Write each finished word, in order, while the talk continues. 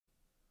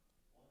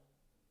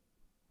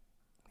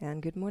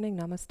And good morning,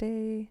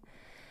 namaste.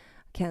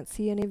 Can't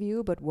see any of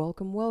you, but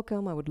welcome,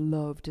 welcome. I would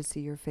love to see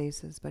your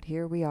faces, but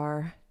here we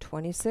are,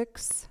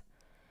 26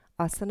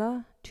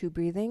 asana, 2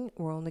 breathing.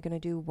 We're only going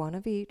to do one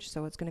of each,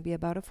 so it's going to be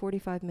about a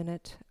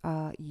 45-minute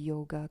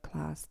yoga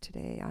class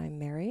today. I'm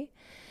Mary,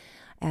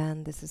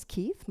 and this is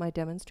Keith, my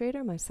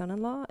demonstrator, my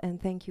son-in-law,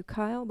 and thank you,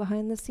 Kyle,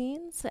 behind the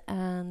scenes.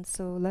 And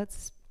so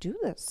let's do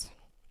this.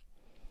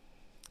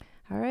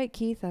 All right,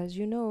 Keith, as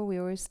you know, we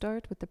always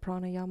start with the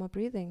pranayama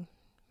breathing.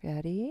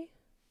 Ready?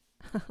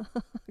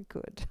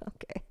 Good.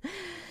 Okay.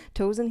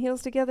 Toes and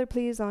heels together,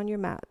 please, on your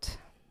mat.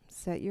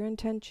 Set your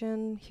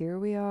intention. Here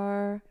we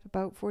are,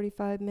 about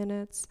 45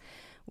 minutes.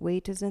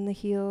 Weight is in the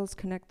heels.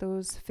 Connect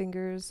those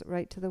fingers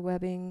right to the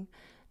webbing.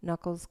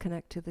 Knuckles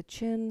connect to the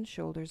chin.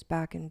 Shoulders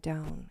back and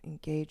down.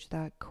 Engage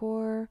that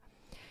core.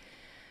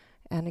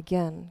 And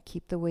again,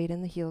 keep the weight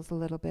in the heels a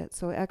little bit.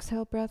 So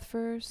exhale breath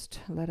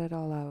first. Let it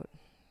all out.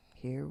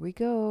 Here we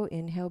go.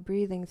 Inhale,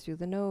 breathing through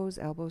the nose.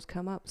 Elbows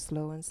come up.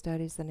 Slow and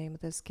steady is the name of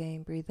this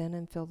game. Breathe in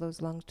and fill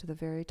those lungs to the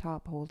very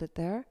top. Hold it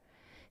there.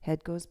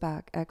 Head goes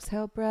back.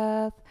 Exhale,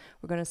 breath.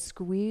 We're going to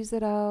squeeze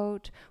it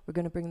out. We're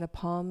going to bring the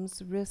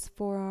palms, wrists,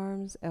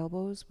 forearms.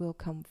 Elbows will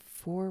come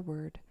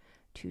forward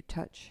to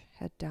touch.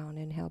 Head down.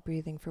 Inhale,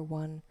 breathing for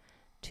 1,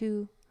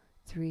 2,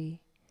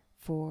 3,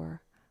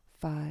 4,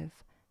 5,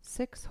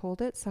 6.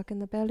 Hold it. Suck in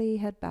the belly.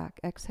 Head back.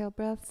 Exhale,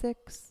 breath.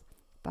 6,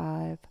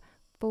 5,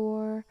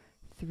 4,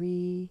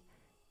 3,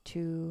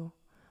 2,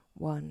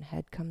 1.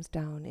 Head comes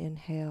down.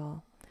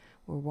 Inhale.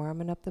 We're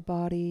warming up the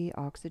body,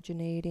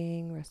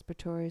 oxygenating,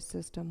 respiratory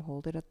system.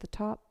 Hold it at the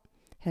top.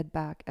 Head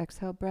back.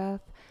 Exhale,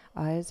 breath.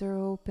 Eyes are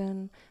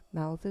open.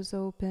 Mouth is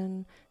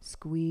open.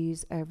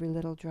 Squeeze every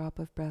little drop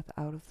of breath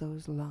out of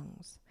those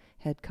lungs.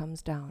 Head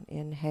comes down.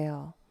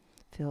 Inhale.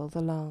 Fill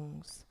the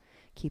lungs.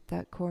 Keep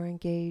that core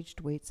engaged.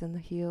 Weights in the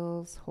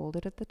heels. Hold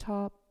it at the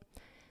top.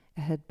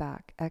 Head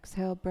back.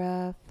 Exhale,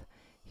 breath.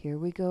 Here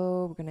we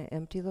go. We're going to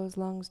empty those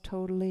lungs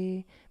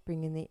totally,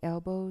 bringing the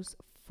elbows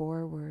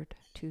forward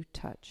to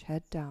touch.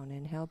 Head down.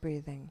 Inhale,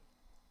 breathing.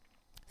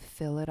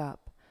 Fill it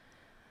up.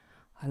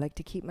 I like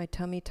to keep my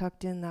tummy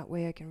tucked in. That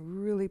way I can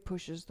really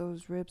push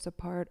those ribs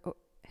apart. Oh,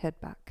 head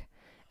back.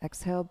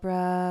 Exhale,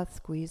 breath.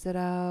 Squeeze it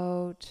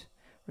out.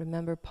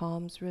 Remember,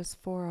 palms, wrists,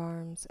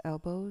 forearms,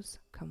 elbows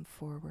come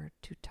forward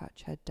to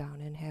touch. Head down.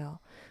 Inhale.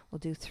 We'll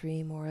do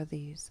 3 more of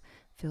these.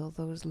 Fill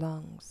those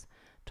lungs.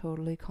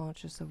 Totally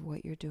conscious of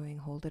what you're doing.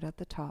 Hold it at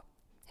the top.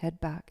 Head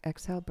back.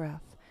 Exhale,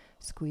 breath.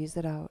 Squeeze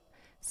it out.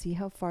 See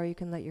how far you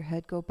can let your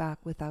head go back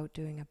without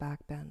doing a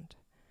back bend.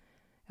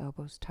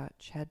 Elbows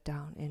touch. Head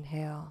down.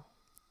 Inhale.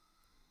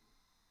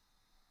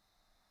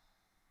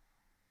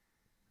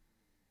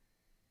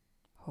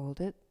 Hold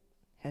it.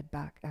 Head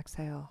back.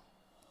 Exhale.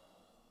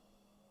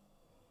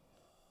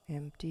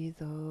 Empty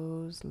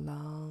those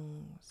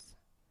lungs.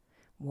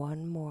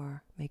 1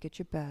 more. Make it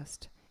your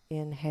best.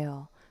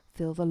 Inhale.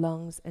 Fill the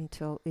lungs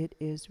until it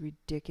is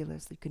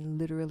ridiculous. You can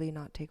literally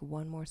not take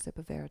 1 more sip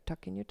of air.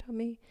 Tuck in your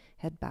tummy.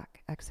 Head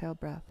back. Exhale,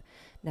 breath.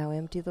 Now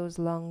empty those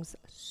lungs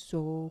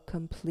so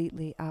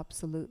completely,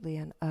 absolutely,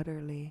 and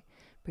utterly.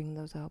 Bring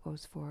those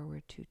elbows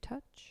forward to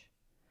touch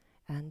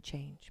and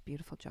change.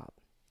 Beautiful job.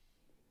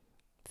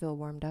 Feel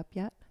warmed up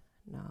yet?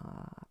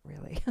 Not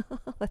really.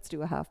 Let's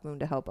do a half moon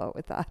to help out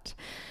with that.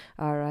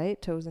 All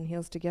right, toes and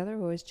heels together.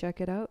 Always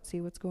check it out. See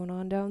what's going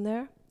on down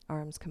there.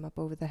 Arms come up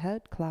over the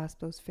head. Clasp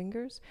those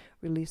fingers.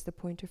 Release the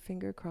pointer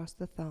finger across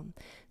the thumb.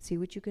 See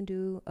what you can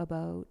do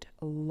about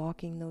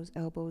locking those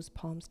elbows,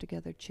 palms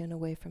together, chin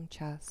away from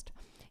chest.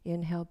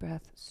 Inhale,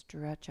 breath,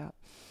 stretch up.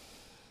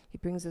 He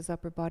brings his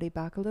upper body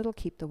back a little.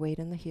 Keep the weight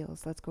in the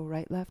heels. Let's go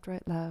right, left,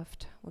 right,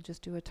 left. We'll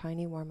just do a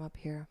tiny warm up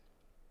here,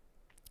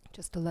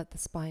 just to let the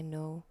spine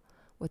know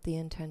what the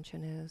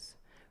intention is.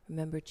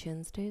 Remember,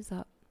 chin stays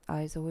up.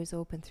 Eyes always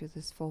open through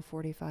this full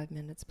 45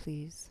 minutes,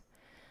 please.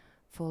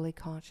 Fully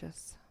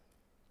conscious.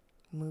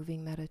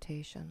 Moving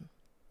meditation.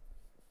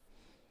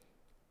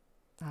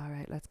 All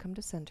right, let's come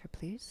to center,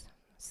 please.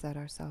 Set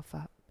ourselves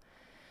up.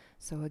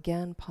 So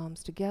again,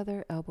 palms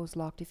together, elbows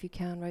locked if you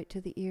can, right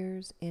to the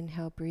ears.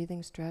 Inhale,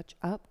 breathing, stretch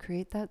up.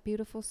 Create that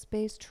beautiful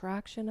space,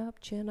 traction up,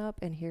 chin up,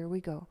 and here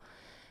we go.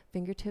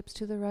 Fingertips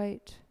to the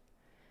right.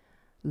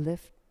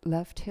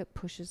 Left hip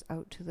pushes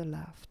out to the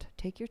left.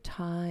 Take your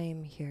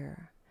time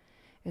here.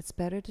 It's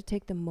better to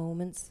take the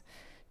moments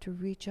to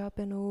reach up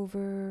and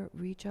over,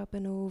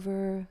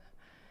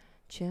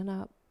 chin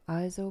up,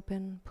 eyes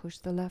open, push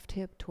the left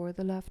hip toward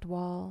the left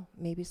wall.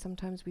 Maybe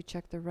sometimes we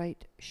check the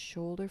right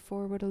shoulder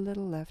forward a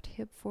little, left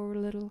hip forward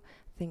a little.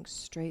 Think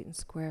straight and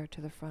square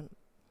to the front.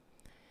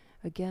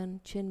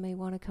 Again, chin may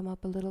want to come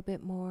up a little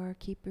bit more.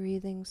 Keep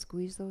breathing,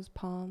 squeeze those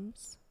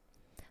palms.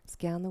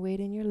 Scan the weight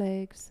in your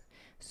legs.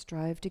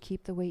 Strive to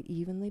keep the weight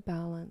evenly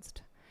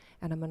balanced.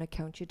 And I'm going to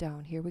count you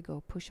down. Here we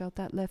go. Push out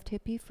that left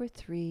hippie for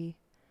 3,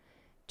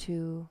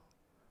 2,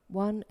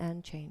 1,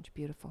 and change.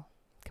 Beautiful.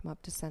 Come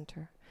up to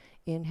center.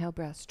 Inhale,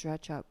 breath,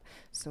 stretch up.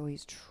 So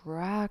he's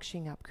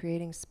tractioning up,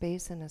 creating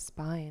space in his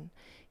spine.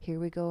 Here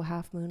we go.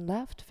 Half moon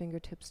left,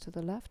 fingertips to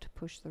the left.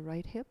 Push the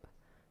right hip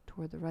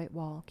toward the right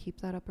wall.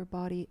 Keep that upper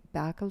body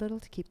back a little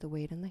to keep the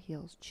weight in the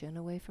heels. Chin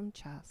away from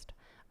chest.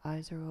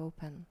 Eyes are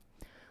open.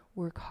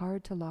 Work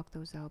hard to lock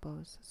those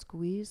elbows.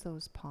 Squeeze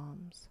those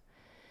palms.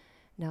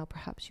 Now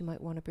perhaps you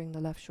might want to bring the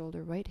left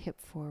shoulder, right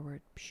hip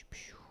forward.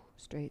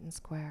 Straight and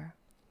square.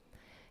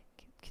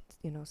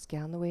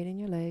 Scan the weight in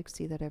your legs.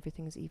 See that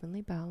everything's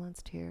evenly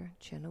balanced here.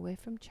 Chin away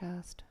from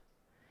chest.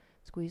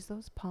 Squeeze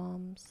those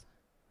palms.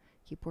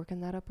 Keep working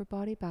that upper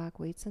body back.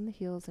 Weights in the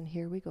heels, and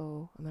here we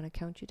go. I'm going to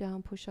count you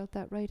down. Push out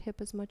that right hip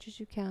as much as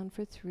you can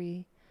for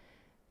 3,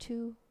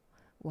 2,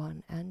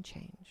 1, and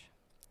change.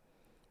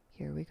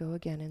 Here we go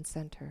again in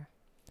center.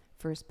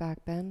 First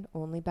back bend,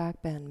 only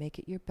back bend. Make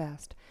it your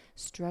best.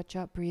 Stretch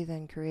up, breathe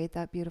in, create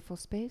that beautiful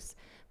space.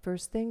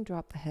 First thing,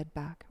 drop the head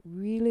back.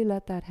 Really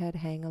let that head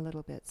hang a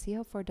little bit. See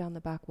how far down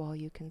the back wall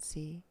you can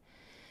see.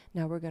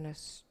 Now we're going to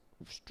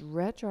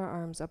stretch our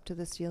arms up to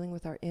the ceiling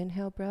with our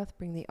inhale breath.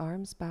 Bring the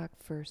arms back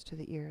first to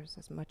the ears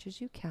as much as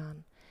you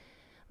can.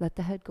 Let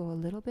the head go a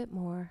little bit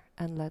more,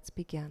 and let's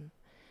begin.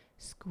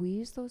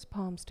 Squeeze those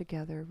palms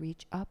together.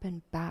 Reach up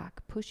and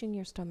back, pushing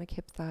your stomach,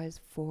 hip,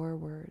 thighs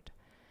forward.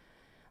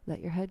 Let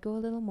your head go a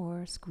little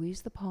more.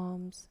 Squeeze the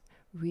palms.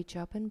 Reach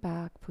up and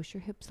back. Push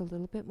your hips a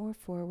little bit more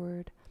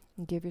forward.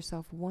 And give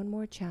yourself one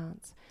more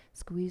chance.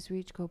 Squeeze,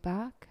 reach, go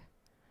back.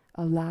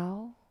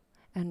 Allow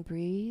and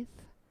breathe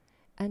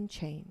and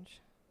change.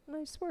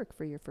 Nice work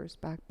for your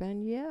first back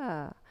bend.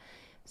 Yeah.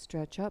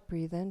 Stretch up,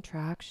 breathe in,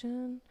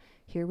 traction.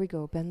 Here we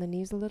go. Bend the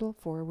knees a little,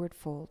 forward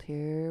fold.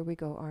 Here we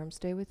go. Arms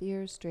stay with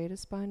ears, straight as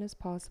spine as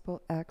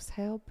possible.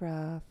 Exhale,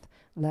 breath.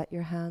 Let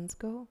your hands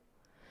go.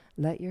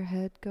 Let your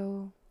head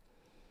go.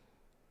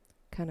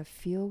 Kind of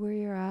feel where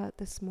you're at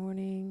this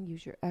morning.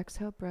 Use your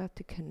exhale breath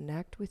to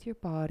connect with your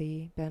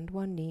body. Bend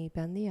one knee,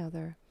 bend the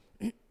other.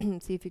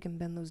 See if you can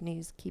bend those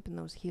knees, keeping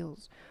those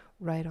heels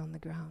right on the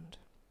ground.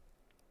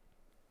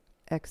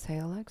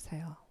 Exhale,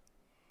 exhale.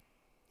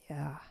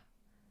 Yeah.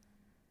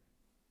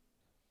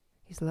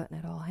 He's letting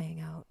it all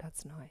hang out.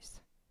 That's nice.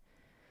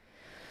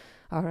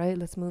 All right,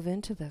 let's move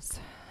into this.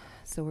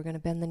 So we're going to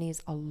bend the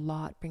knees a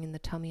lot, bringing the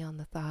tummy on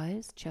the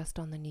thighs, chest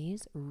on the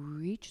knees.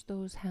 Reach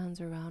those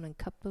hands around and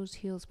cup those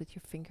heels with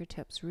your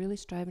fingertips, really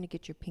striving to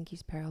get your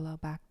pinkies parallel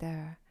back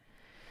there.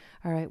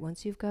 All right,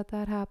 once you've got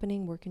that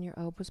happening, working your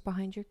elbows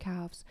behind your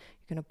calves,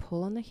 you're going to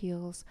pull on the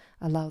heels,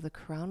 allow the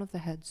crown of the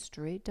head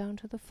straight down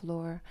to the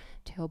floor,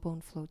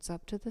 tailbone floats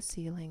up to the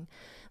ceiling.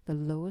 The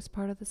lowest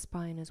part of the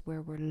spine is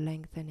where we're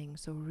lengthening,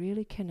 so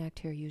really connect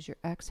here. Use your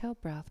exhale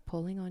breath,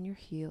 pulling on your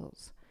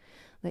heels.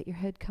 Let your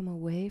head come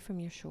away from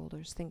your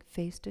shoulders. Think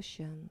face to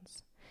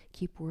shins.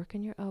 Keep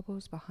working your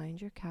elbows behind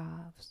your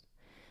calves.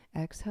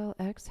 Exhale,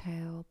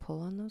 exhale,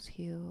 pull on those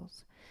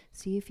heels.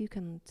 See if you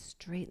can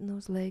straighten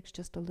those legs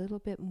just a little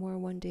bit more.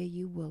 One day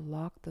you will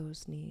lock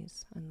those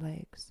knees and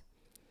legs.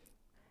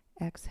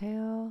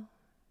 Exhale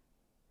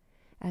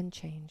and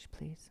change,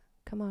 please.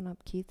 Come on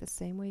up, Keith, the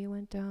same way you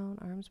went down.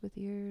 Arms with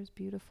ears,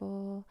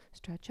 beautiful.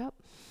 Stretch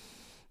up,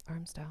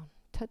 arms down.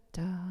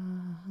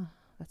 Ta-da!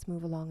 Let's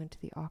move along into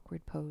the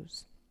awkward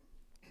pose.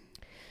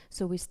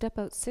 So we step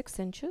out 6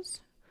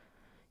 inches,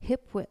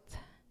 hip width.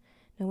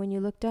 Now when you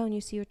look down,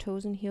 you see your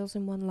toes and heels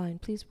in one line.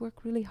 Please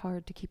work really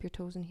hard to keep your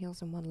toes and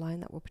heels in one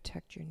line. That will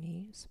protect your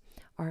knees.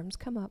 Arms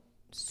come up,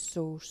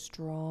 so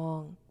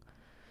strong.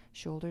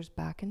 Shoulders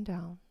back and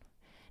down.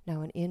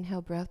 Now an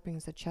inhale breath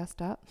brings the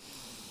chest up.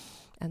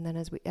 And then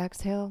as we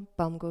exhale,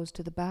 bum goes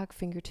to the back,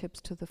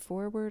 fingertips to the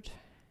forward.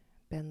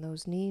 Bend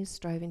those knees,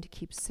 striving to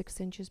keep 6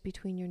 inches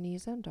between your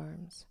knees and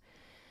arms.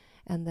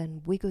 And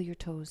then wiggle your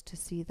toes to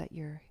see that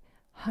your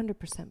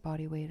 100%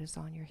 body weight is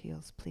on your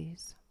heels,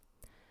 please.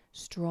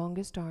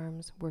 Strongest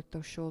arms, work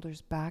those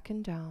shoulders back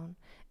and down.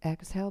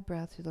 Exhale,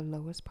 breath through the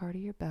lowest part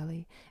of your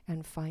belly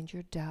and find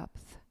your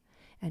depth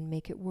and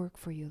make it work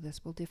for you.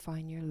 This will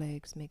define your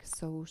legs. Make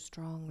so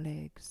strong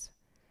legs.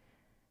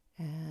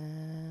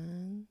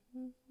 And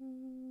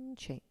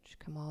change.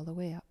 Come all the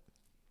way up.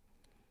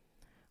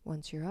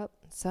 Once you're up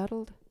and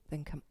settled,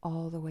 then come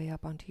all the way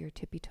up onto your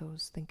tippy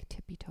toes. Think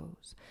tippy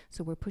toes.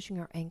 So we're pushing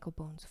our ankle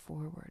bones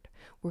forward.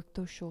 Work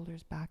those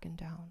shoulders back and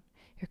down.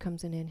 Here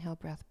comes an inhale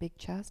breath. Big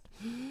chest.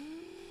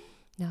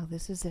 Now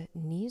this is it.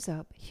 Knees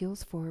up,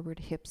 heels forward,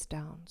 hips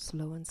down.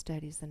 Slow and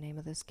steady is the name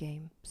of this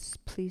game.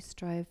 Please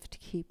strive to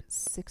keep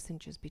 6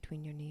 inches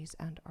between your knees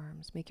and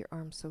arms. Make your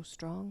arms so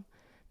strong.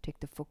 Take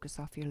the focus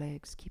off your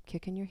legs. Keep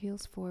kicking your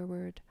heels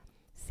forward.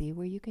 See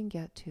where you can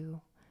get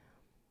to.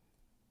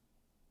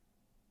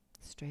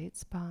 Straight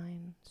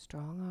spine,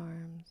 strong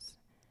arms,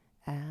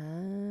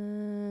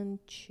 and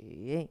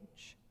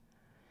change.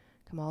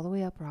 Come all the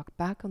way up, rock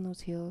back on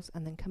those heels,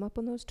 and then come up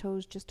on those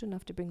toes just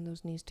enough to bring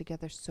those knees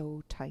together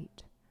so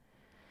tight.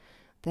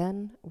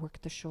 Then work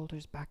the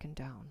shoulders back and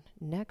down.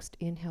 Next,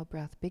 inhale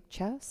breath, big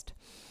chest,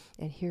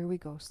 and here we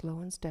go,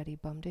 slow and steady,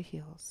 bum to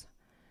heels.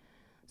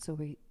 So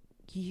we're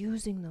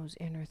using those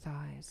inner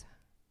thighs.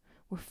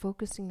 We're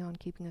focusing on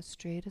keeping as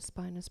straight a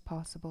spine as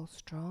possible,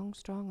 strong,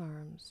 strong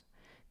arms.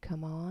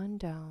 Come on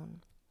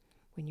down.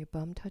 When your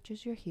bum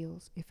touches your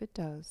heels, if it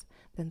does,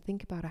 then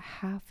think about a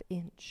 1/2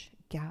 inch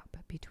gap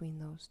between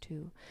those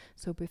two.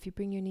 So if you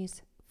bring your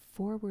knees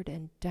forward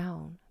and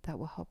down, that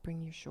will help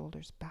bring your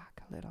shoulders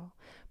back a little.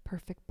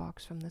 Perfect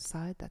box from the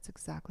side. That's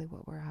exactly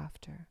what we're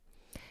after.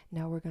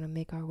 Now we're going to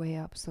make our way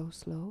up so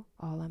slow.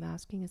 All I'm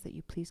asking is that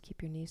you please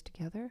keep your knees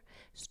together.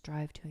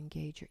 Strive to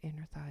engage your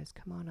inner thighs.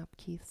 Come on up,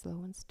 Keith,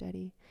 slow and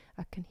steady.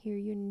 I can hear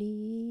your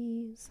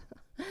knees.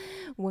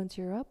 Once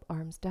you're up,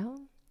 arms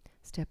down.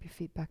 Step your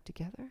feet back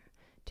together.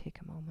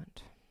 Take a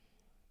moment.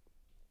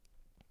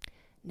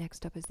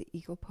 Next up is the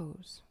eagle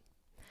pose.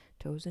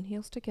 Toes and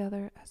heels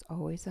together, as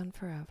always and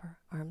forever.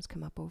 Arms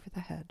come up over the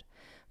head.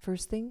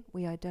 First thing,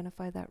 we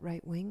identify that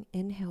right wing.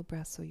 Inhale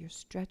breath, so you're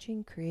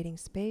stretching, creating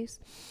space.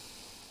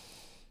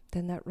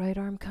 Then that right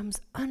arm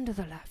comes under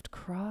the left.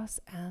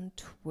 Cross and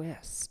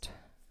twist.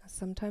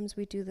 Sometimes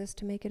we do this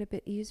to make it a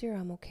bit easier.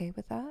 I'm okay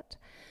with that.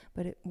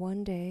 But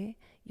one day,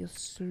 you'll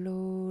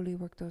slowly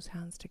work those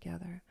hands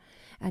together.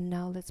 And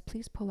now let's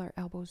please pull our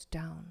elbows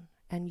down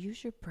and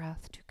use your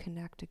breath to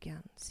connect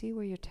again. See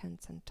where you're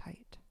tense and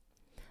tight.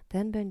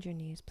 Then bend your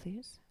knees,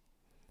 please.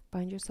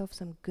 Find yourself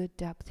some good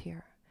depth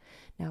here.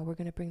 Now we're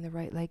going to bring the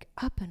right leg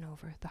up and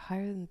over. The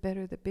higher and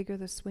better, the bigger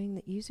the swing,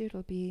 the easier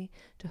it'll be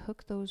to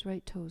hook those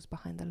right toes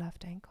behind the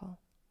left ankle.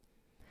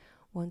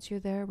 Once you're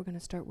there, we're going to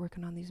start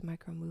working on these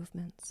micro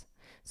movements.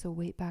 So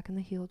weight back in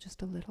the heel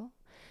just a little.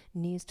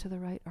 Knees to the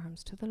right,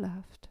 arms to the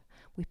left.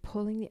 We're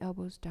pulling the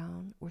elbows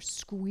down. We're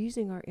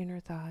squeezing our inner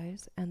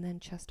thighs and then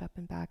chest up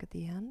and back at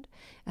the end.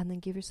 And then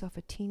give yourself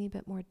a teeny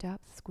bit more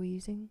depth,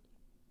 squeezing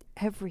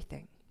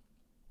everything.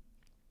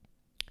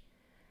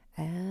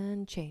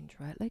 And change.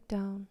 Right leg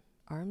down,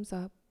 arms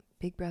up,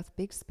 big breath,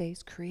 big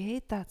space.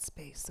 Create that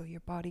space so your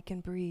body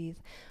can breathe.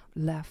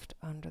 Left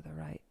under the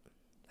right.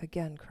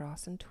 Again,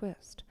 cross and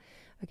twist.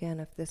 Again,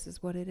 if this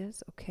is what it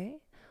is,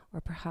 okay.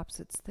 Or perhaps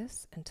it's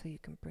this until you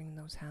can bring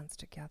those hands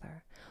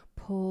together.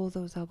 Pull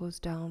those elbows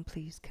down,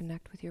 please.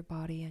 Connect with your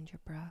body and your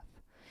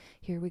breath.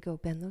 Here we go.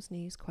 Bend those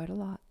knees quite a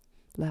lot.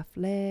 Left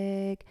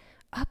leg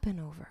up and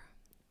over.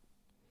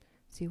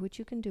 See what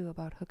you can do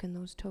about hooking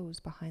those toes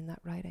behind that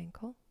right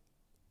ankle.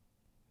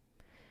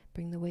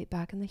 Bring the weight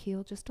back in the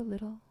heel just a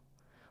little.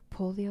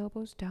 Pull the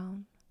elbows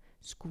down.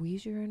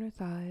 Squeeze your inner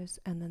thighs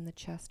and then the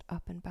chest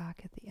up and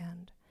back at the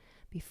end.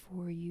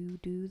 Before you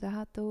do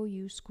that, though,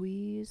 you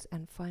squeeze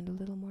and find a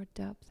little more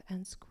depth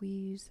and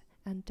squeeze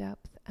and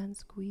depth and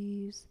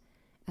squeeze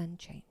and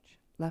change.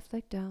 Left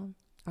leg down,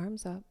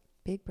 arms up,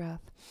 big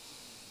breath,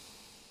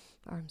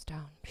 arms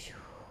down.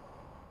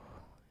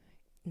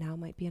 Now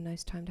might be a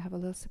nice time to have a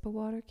little sip of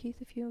water, Keith,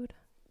 if you would.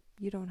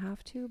 You don't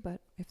have to,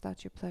 but if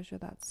that's your pleasure,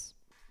 that's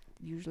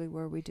usually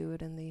where we do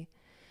it in the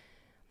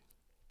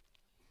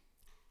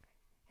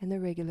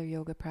regular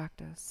yoga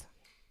practice.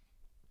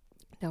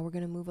 Now we're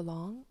going to move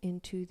along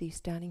into the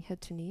standing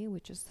head to knee,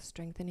 which is the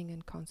strengthening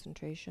and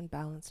concentration,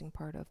 balancing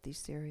part of the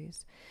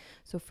series.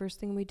 So first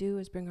thing we do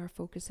is bring our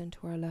focus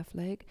into our left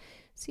leg.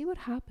 See what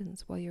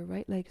happens while your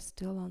right leg is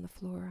still on the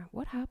floor.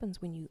 What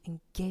happens when you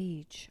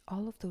engage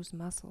all of those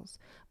muscles?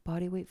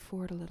 Body weight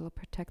forward a little,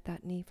 protect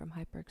that knee from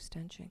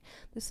hyperextension.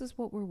 This is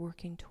what we're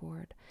working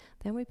toward.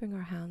 Then we bring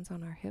our hands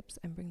on our hips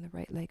and bring the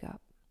right leg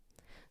up.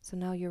 So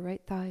now your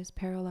right thigh is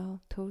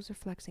parallel, toes are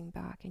flexing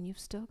back, and you've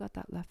still got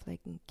that left leg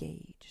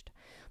engaged.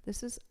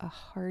 This is a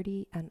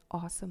hearty and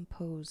awesome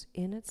pose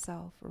in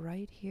itself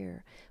right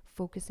here,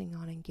 focusing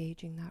on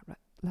engaging that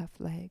left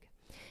leg.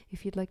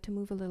 If you'd like to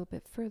move a little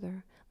bit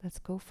further, let's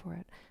go for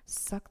it.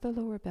 Suck the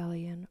lower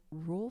belly in,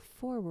 roll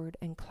forward,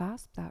 and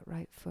clasp that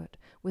right foot.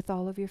 With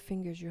all of your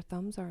fingers, your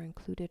thumbs are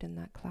included in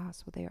that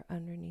clasp, so they are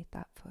underneath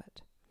that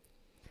foot.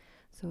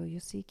 So you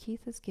see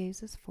Keith's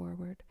gaze is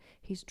forward.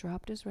 He's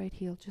dropped his right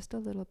heel just a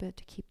little bit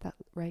to keep that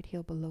right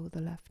heel below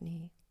the left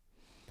knee.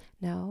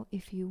 Now,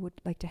 if you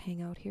would like to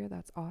hang out here,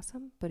 that's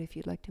awesome. But if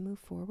you'd like to move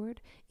forward,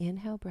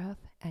 inhale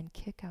breath and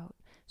kick out.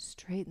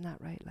 Straighten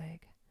that right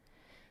leg.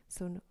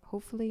 So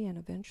hopefully and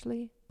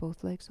eventually,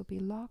 both legs will be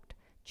locked,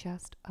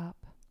 chest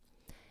up,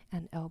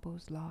 and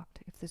elbows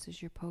locked. If this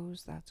is your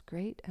pose, that's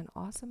great and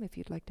awesome. If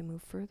you'd like to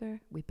move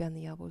further, we bend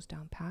the elbows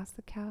down past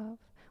the calf.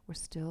 We're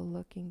still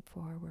looking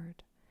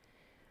forward.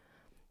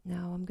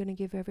 Now I'm going to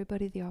give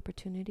everybody the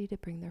opportunity to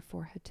bring their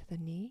forehead to the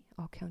knee.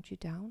 I'll count you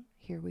down.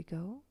 Here we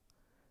go.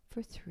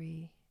 For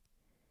 3,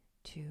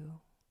 2,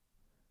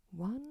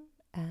 1,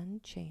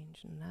 and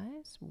change.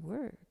 Nice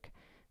work.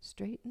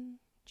 Straighten,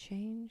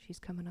 change. He's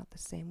coming out the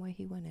same way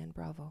he went in.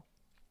 Bravo.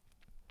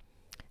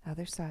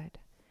 Other side.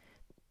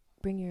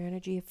 Bring your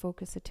energy of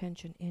focus,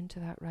 attention into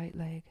that right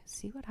leg.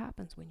 See what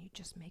happens when you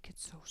just make it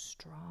so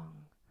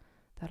strong.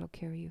 That'll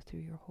carry you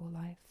through your whole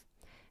life.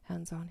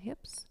 Hands on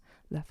hips.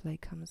 Left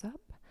leg comes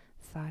up.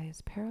 Thigh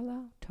is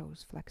parallel,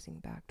 toes flexing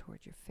back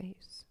towards your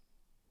face.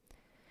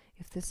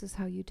 If this is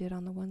how you did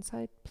on the one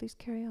side, please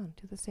carry on.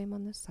 Do the same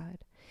on this side.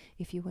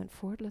 If you went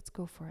forward, let's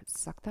go for it.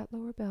 Suck that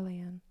lower belly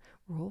in,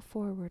 roll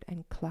forward,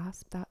 and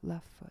clasp that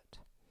left foot.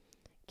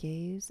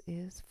 Gaze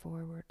is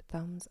forward,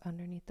 thumbs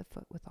underneath the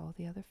foot with all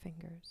the other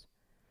fingers.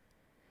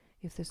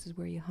 If this is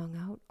where you hung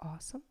out,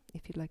 awesome.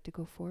 If you'd like to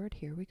go forward,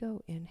 here we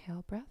go.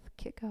 Inhale, breath,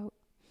 kick out.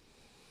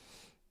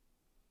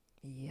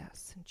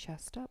 Yes, and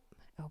chest up,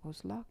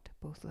 elbows locked,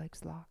 both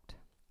legs locked.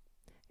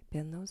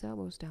 Bend those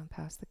elbows down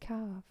past the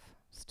calf,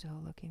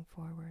 still looking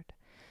forward.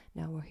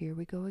 Now here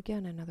we go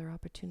again, another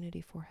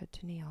opportunity, forehead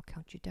to knee. I'll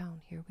count you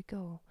down. Here we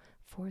go.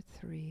 4,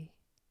 3,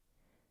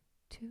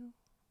 2,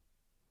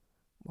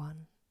 1,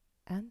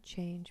 and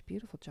change.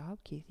 Beautiful job,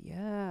 Keith.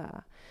 Yeah.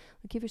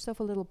 Give yourself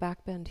a little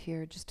back bend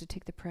here just to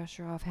take the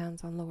pressure off.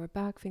 Hands on lower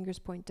back, fingers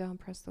point down,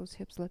 press those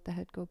hips, let the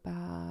head go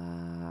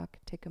back.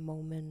 Take a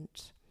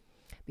moment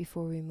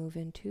before we move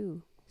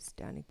into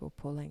standing bow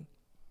pulling.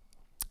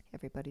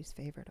 Everybody's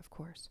favorite, of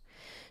course.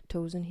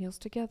 Toes and heels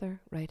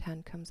together. Right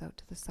hand comes out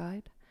to the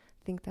side.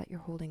 Think that you're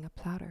holding a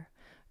platter.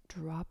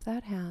 Drop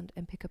that hand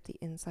and pick up the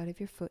inside of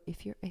your foot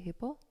if you're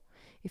able.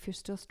 If you're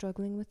still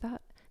struggling with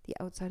that, the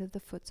outside of the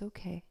foot's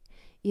okay.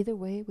 Either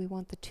way, we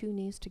want the two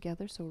knees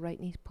together, so right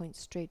knee points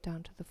straight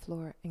down to the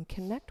floor, and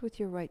connect with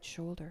your right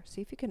shoulder.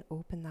 See if you can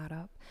open that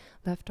up.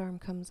 Left arm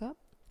comes up,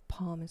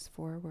 palm is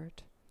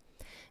forward.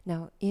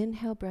 Now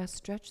inhale, breath,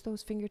 stretch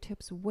those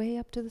fingertips way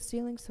up to the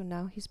ceiling. So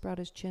now he's brought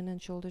his chin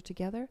and shoulder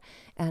together,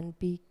 and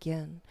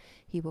begin.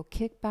 He will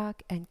kick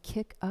back and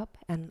kick up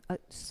and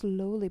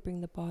slowly bring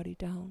the body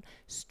down,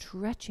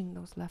 stretching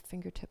those left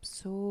fingertips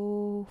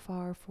so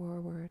far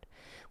forward.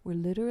 We're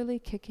literally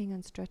kicking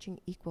and stretching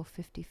equal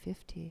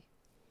 50-50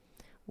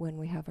 when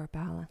we have our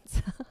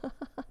balance.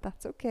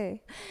 That's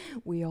okay.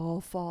 We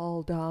all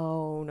fall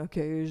down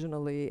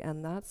occasionally,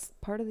 and that's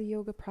part of the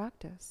yoga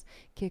practice.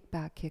 Kick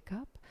back, kick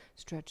up.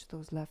 Stretch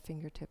those left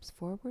fingertips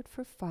forward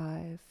for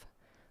 5,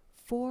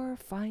 4,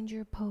 find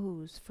your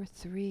pose for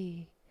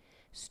 3,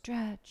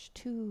 stretch,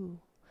 2,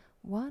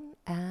 1,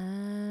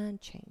 and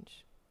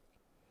change.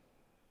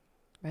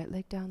 Right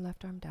leg down,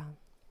 left arm down.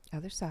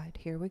 Other side,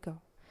 here we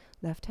go.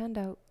 Left hand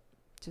out,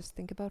 just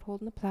think about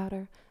holding the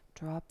platter.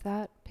 Drop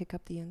that, pick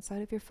up the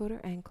inside of your foot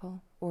or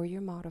ankle, or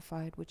your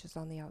modified, which is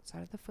on the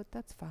outside of the foot,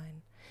 that's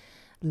fine.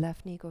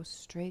 Left knee goes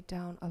straight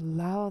down.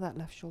 Allow that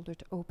left shoulder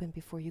to open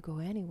before you go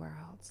anywhere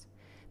else.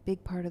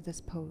 Big part of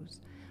this pose.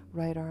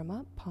 Right arm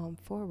up, palm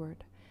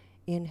forward.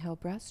 Inhale,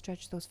 breath,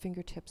 stretch those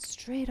fingertips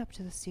straight up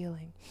to the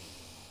ceiling.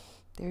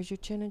 There's your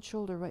chin and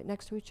shoulder right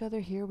next to each other.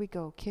 Here we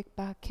go. Kick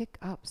back, kick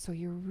up. So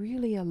you're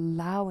really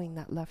allowing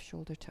that left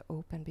shoulder to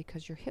open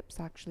because your hips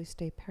actually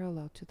stay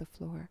parallel to the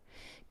floor.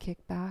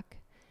 Kick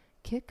back,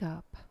 kick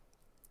up,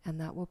 and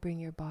that will bring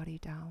your body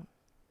down.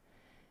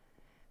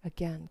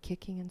 Again,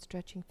 kicking and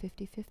stretching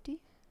 50-50.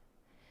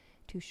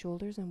 2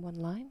 shoulders in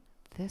one line.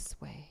 This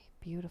way.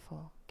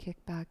 Beautiful.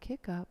 Kick back,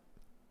 kick up.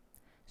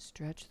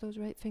 Stretch those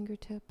right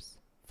fingertips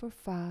for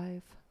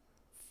 5,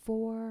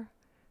 4,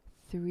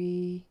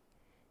 3,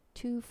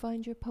 2,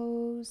 find your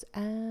pose,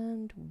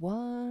 and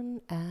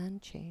 1,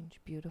 and change.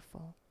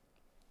 Beautiful.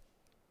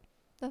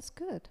 That's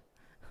good.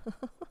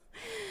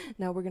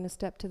 Now we're going to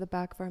step to the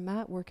back of our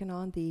mat, working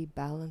on the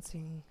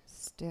balancing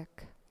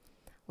stick,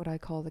 what I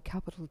call the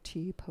capital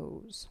T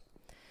pose.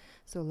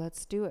 So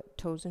let's do it.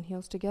 Toes and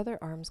heels together,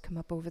 arms come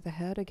up over the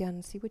head.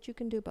 Again, see what you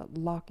can do about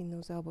locking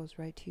those elbows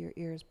right to your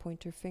ears.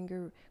 Pointer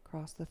finger,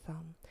 cross the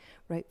thumb.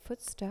 Right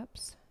foot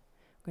steps.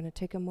 We're going to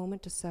take a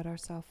moment to set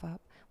ourselves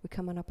up. We're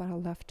coming up on our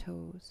left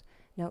toes.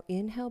 Now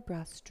inhale,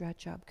 breath,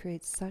 stretch up,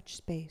 create such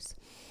space.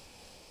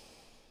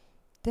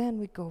 Then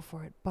we go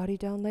for it. Body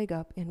down, leg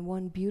up in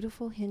one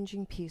beautiful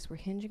hinging piece. We're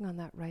hinging on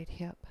that right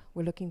hip.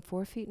 We're looking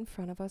 4 feet in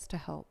front of us to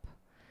help.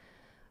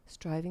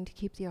 Striving to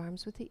keep the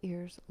arms with the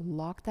ears.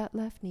 Lock that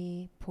left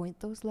knee, point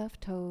those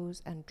left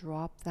toes, and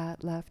drop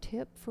that left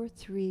hip for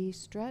 3.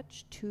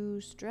 Stretch, 2,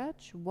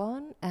 stretch,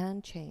 1,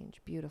 and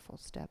change. Beautiful.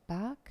 Step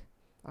back.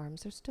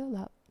 Arms are still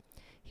up.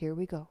 Here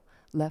we go.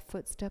 Left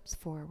foot steps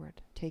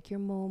forward. Take your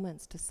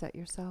moments to set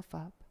yourself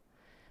up.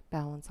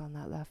 Balance on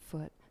that left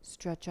foot.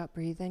 Stretch up,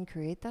 breathe in,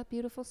 create that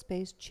beautiful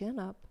space. Chin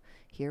up.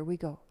 Here we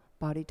go.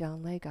 Body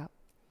down, leg up.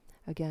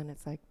 Again,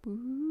 it's like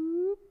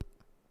boop.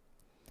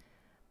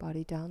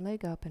 Body down,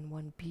 leg up in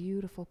one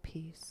beautiful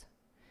piece.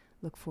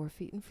 Look 4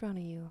 feet in front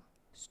of you.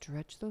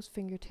 Stretch those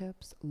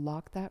fingertips.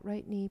 Lock that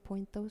right knee.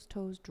 Point those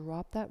toes.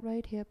 Drop that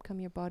right hip. Come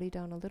your body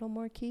down a little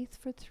more, Keith,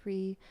 for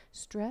 3.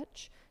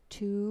 Stretch.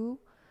 2,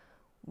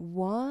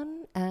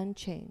 1, and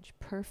change.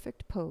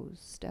 Perfect pose.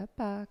 Step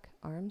back.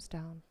 Arms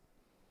down.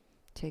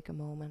 Take a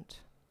moment.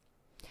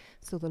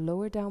 So the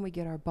lower down we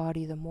get our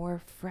body, the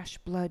more fresh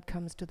blood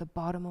comes to the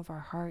bottom of our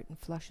heart and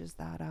flushes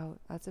that out.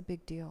 That's a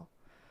big deal.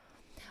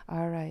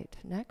 All right,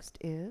 next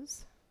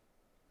is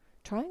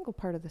triangle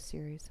part of the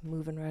series,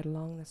 moving right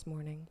along this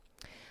morning.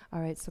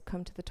 All right, so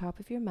come to the top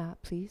of your mat,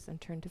 please, and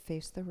turn to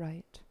face the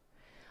right.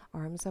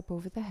 Arms up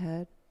over the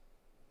head.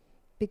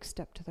 Big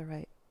step to the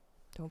right.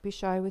 Don't be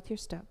shy with your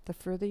step. The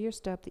further your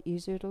step, the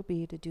easier it'll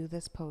be to do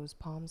this pose,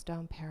 palms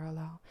down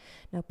parallel.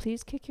 Now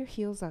please kick your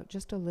heels out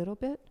just a little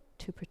bit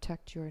to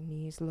protect your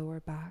knees, lower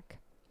back.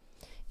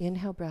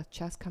 Inhale, breath,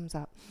 chest comes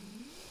up.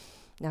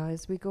 Now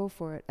as we go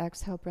for it,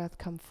 exhale, breath,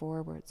 come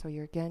forward. So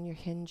you're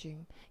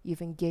hinging.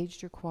 You've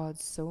engaged your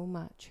quads so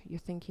much. You're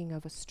thinking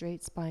of a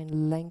straight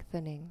spine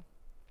lengthening.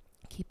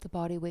 Keep the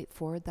body weight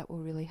forward. That will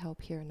really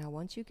help here. Now,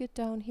 once you get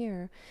down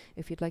here,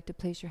 if you'd like to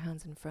place your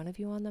hands in front of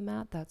you on the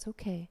mat, that's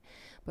okay.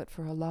 But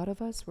for a lot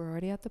of us, we're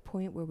already at the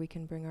point where we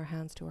can bring our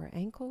hands to our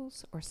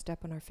ankles or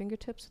step on our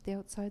fingertips with the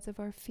outsides of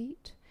our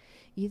feet.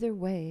 Either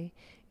way,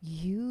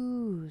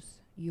 use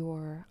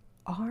your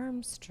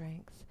arm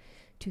strength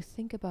to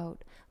think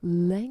about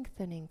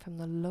lengthening from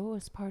the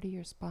lowest part of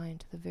your spine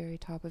to the very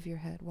top of your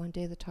head. One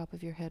day the top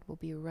of your head will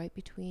be right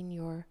between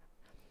your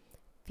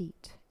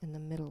feet in the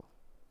middle.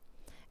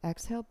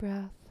 Exhale,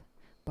 breath,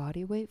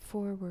 body weight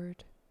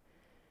forward.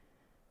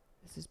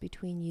 This is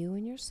between you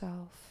and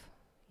yourself.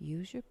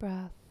 Use your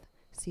breath.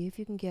 See if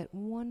you can get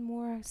 1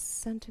 more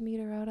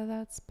centimeter out of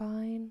that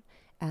spine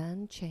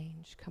and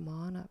change. Come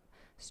on up.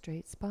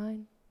 Straight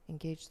spine.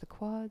 Engage the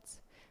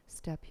quads.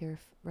 Step your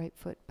right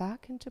foot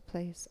back into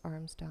place,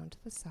 arms down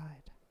to the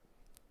side.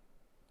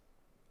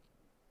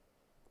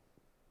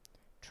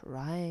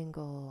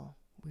 Triangle.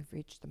 We've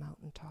reached the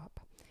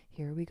mountaintop.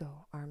 Here we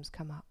go. Arms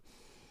come up.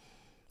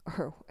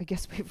 Or I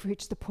guess we've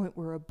reached the point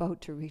where we're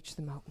about to reach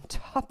the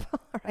mountaintop.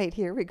 All right,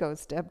 here we go.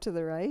 Step to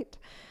the right.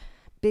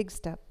 Big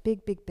step.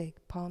 Big, big, big.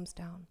 Palms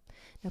down.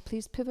 Now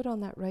please pivot on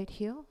that right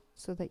heel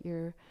so that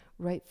your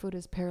right foot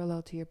is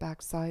parallel to your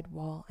back side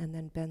wall, and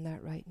then bend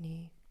that right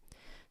knee.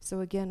 So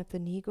again, if the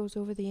knee goes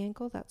over the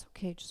ankle, that's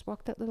okay. Just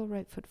walk that little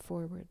right foot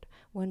forward.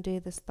 One day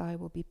this thigh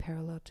will be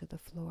parallel to the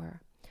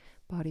floor.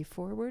 Body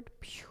forward.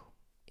 Pew.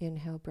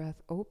 Inhale,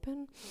 breath,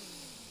 open.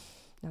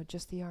 Now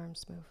just the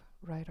arms move.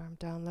 Right arm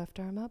down, left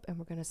arm up, and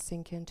we're going to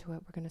sink into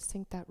it. We're going to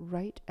sink that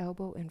right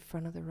elbow in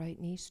front of the right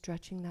knee,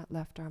 stretching that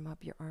left arm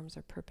up. Your arms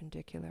are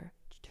perpendicular.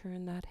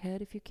 Turn that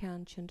head if you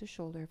can, chin to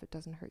shoulder if it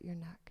doesn't hurt your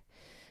neck.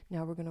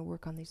 Now we're going to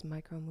work on these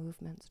micro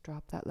movements.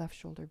 Drop that left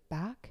shoulder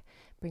back,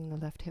 bring the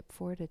left hip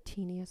forward a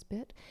teeniest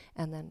bit,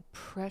 and then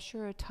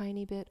pressure a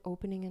tiny bit,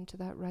 opening into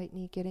that right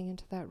knee, getting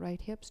into that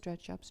right hip,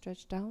 stretch up,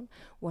 stretch down.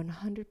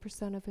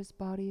 100% of his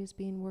body is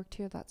being worked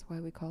here. That's why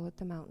we call it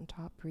the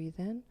mountaintop. Breathe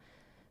in,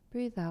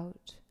 breathe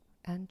out,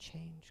 and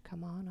change.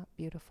 Come on up.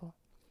 Beautiful.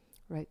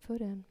 Right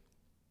foot in.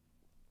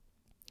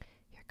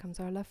 Here comes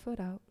our left foot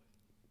out.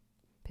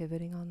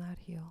 Pivoting on that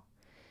heel.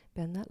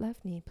 Bend that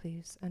left knee,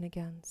 please. And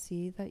again,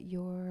 see that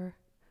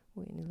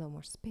we need a little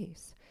more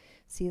space.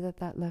 See that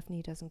that left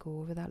knee doesn't go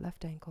over that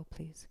left ankle,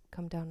 please.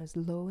 Come down as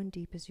low and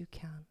deep as you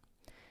can.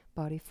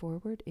 Body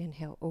forward.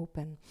 Inhale,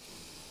 open.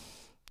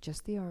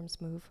 Just the arms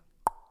move.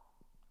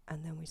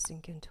 And then we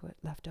sink into it.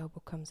 Left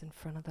elbow comes in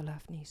front of the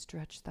left knee.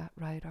 Stretch that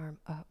right arm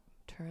up.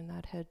 Turn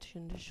that head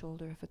chin to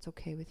shoulder if it's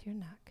okay with your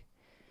neck.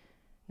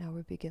 Now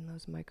we begin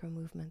those micro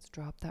movements.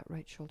 Drop that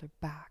right shoulder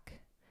back.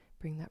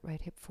 Bring that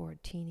right hip forward,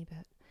 teeny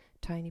bit.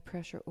 Tiny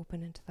pressure,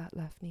 open into that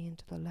left knee,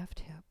 into the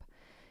left hip.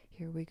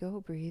 Here we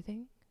go,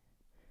 breathing.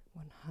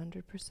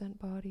 100%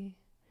 body.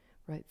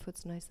 Right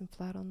foot's nice and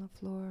flat on the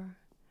floor.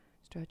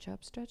 Stretch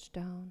up, stretch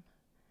down,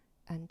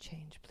 and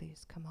change,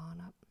 please. Come on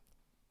up.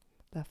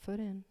 Left foot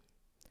in.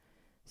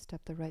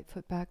 Step the right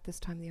foot back. This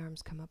time the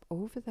arms come up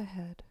over the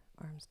head.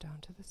 Arms down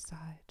to the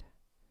side.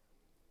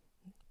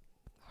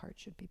 Heart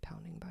should be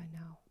pounding by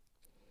now.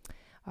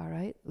 All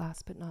right,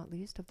 last but not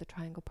least of the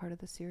triangle part of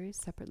the series,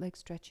 separate leg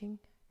stretching,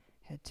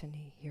 head to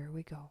knee. Here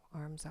we go,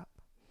 arms up.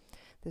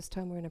 This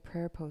time we're in a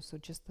prayer pose, so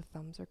just the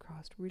thumbs are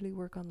crossed. Really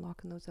work on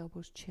locking those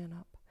elbows, chin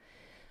up.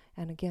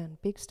 And again,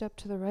 big step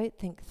to the right,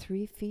 think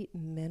 3 feet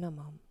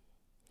minimum.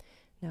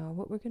 Now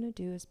what we're going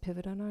to do is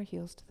pivot on our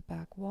heels to the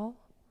back wall,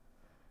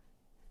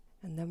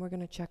 and then we're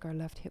going to check our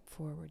left hip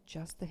forward,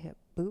 just the hip,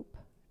 boop.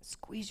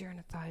 Squeeze your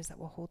inner thighs, that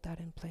will hold that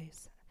in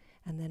place.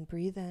 And then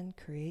breathe in,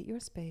 create your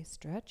space,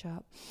 stretch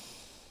up,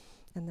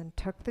 and then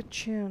tuck the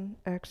chin,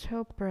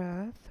 exhale,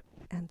 breath,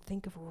 and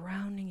think of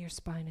rounding your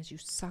spine as you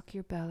suck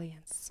your belly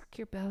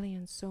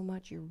in so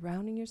much. You're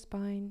rounding your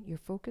spine. Your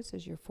focus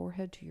is your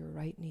forehead to your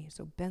right knee.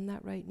 So bend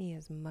that right knee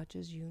as much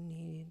as you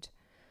need.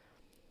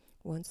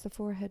 Once the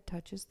forehead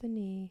touches the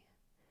knee,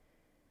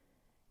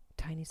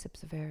 tiny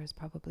sips of air is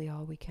probably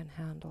all we can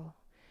handle.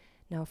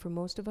 Now, for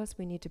most of us,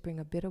 we need to bring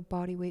a bit of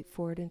body weight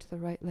forward into the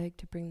right leg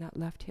to bring that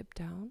left hip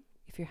down.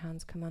 If your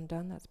hands come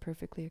undone, that's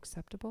perfectly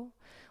acceptable.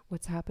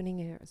 What's happening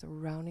here is a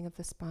rounding of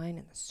the spine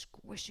and the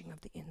squishing of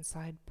the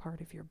inside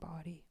part of your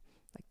body,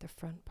 like the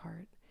front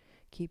part.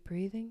 Keep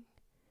breathing.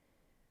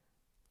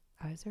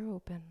 Eyes are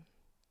open.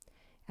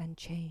 And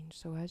change.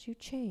 So as you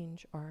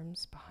change,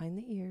 arms behind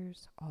the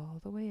ears, all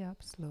the way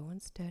up, slow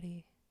and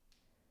steady.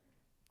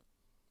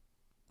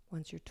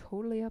 Once you're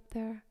totally up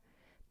there,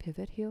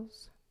 pivot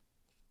heels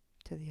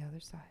to the other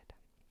side.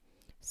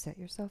 Set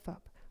yourself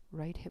up.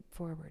 Right hip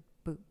forward.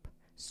 Boop.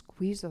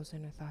 Squeeze those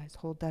inner thighs.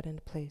 Hold that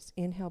into place.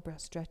 Inhale,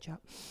 breath, stretch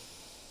up.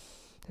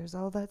 There's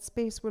all that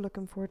space we're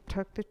looking for.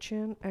 Tuck the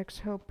chin.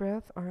 Exhale,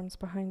 breath. Arms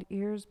behind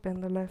ears.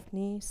 Bend the left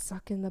knee.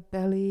 Suck in the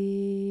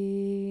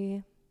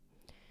belly.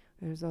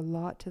 There's a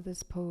lot to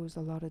this pose.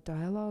 A lot of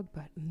dialogue,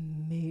 but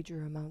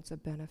major amounts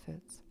of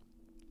benefits.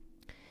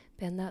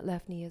 Bend that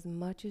left knee as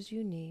much as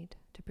you need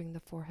to bring the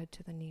forehead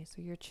to the knee.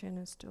 So your chin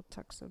is still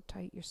tucked so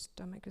tight. Your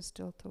stomach is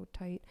still so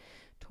tight.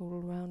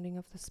 Total rounding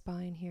of the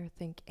spine here.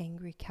 Think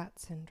angry cat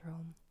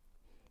syndrome.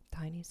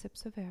 Tiny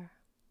sips of air.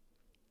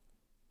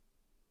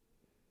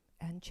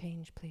 And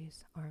change,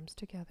 please. Arms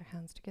together,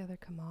 hands together.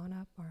 Come on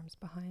up, arms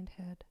behind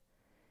head.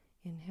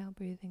 Inhale,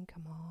 breathing.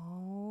 Come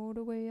all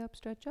the way up,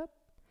 stretch up.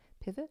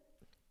 Pivot.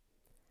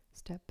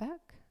 Step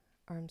back,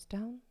 arms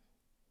down.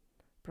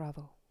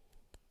 Bravo.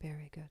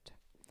 Very good.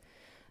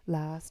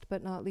 Last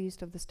but not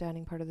least of the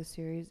standing part of the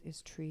series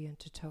is tree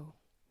into toe.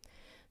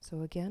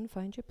 So again,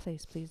 find your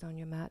place, please, on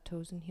your mat,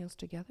 toes and heels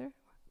together.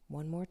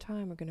 One more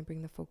time, we're going to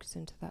bring the focus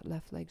into that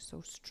left leg,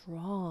 so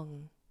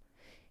strong,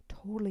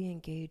 totally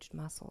engaged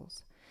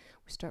muscles.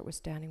 We start with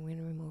standing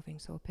wind removing.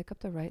 So we'll pick up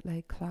the right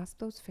leg, clasp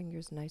those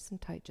fingers nice and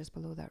tight just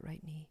below that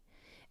right knee,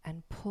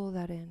 and pull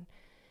that in.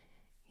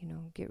 You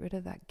know, get rid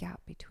of that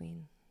gap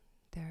between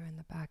there and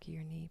the back of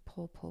your knee.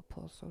 Pull, pull,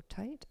 pull so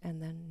tight.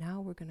 And then now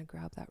we're going to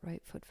grab that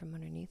right foot from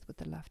underneath with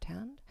the left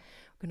hand.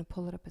 We're going to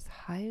pull it up as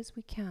high as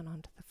we can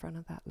onto the front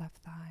of that left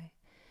thigh.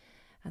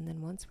 And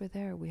then once we're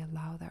there, we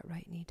allow that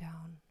right knee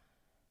down.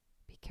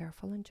 Be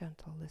careful and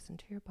gentle. Listen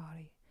to your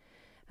body.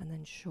 And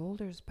then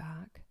shoulders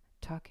back,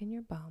 tuck in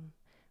your bum.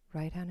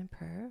 Right hand in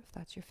prayer, if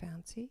that's your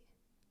fancy.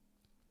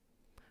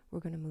 We're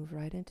going to move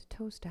right into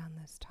toe stand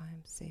this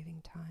time,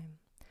 saving time.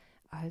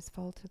 Eyes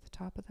fall to the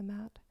top of the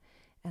mat.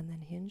 And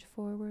then hinge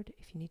forward.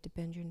 If you need to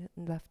bend your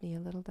left knee a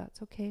little,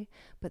 that's okay.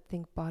 But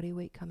think body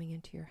weight coming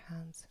into your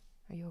hands.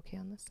 Are you okay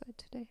on this side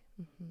today?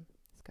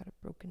 It's got a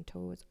broken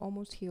toe. It's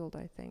almost healed,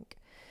 I think.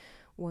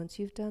 Once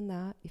you've done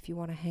that, if you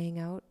want to hang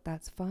out,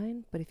 that's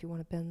fine. But if you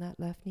want to bend that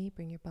left knee,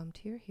 bring your bum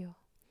to your heel.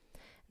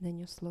 And then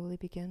you'll slowly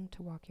begin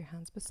to walk your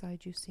hands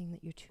beside you, seeing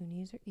that your two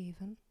knees are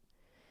even.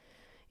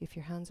 If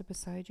your hands are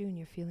beside you and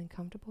you're feeling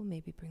comfortable,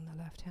 maybe bring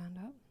the left hand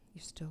up.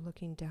 You're still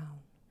looking down.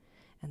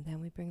 And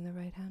then we bring the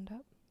right hand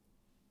up,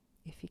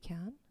 if you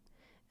can.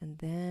 And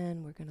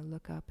then we're going to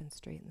look up and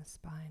straighten the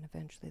spine.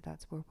 Eventually,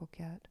 that's where we'll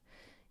get.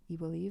 You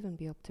will even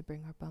be able to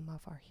bring our bum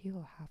off our heel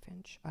a half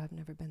inch. I've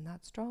never been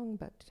that strong,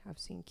 but I've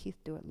seen Keith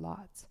do it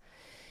lots.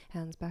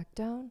 Hands back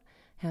down,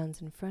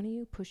 hands in front of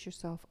you. Push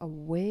yourself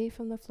away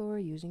from the floor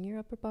using your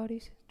upper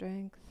body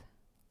strength.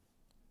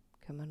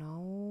 Coming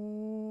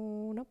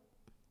on up.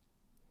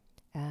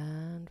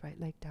 And right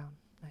leg down.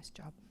 Nice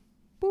job.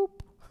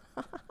 Boop.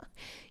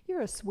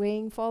 You're a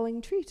swaying,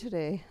 falling tree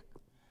today.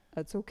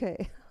 That's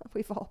okay.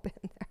 We've all been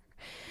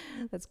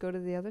there. Let's go to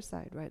the other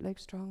side. Right leg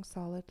strong,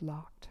 solid,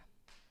 locked.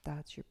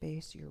 That's your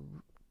base, your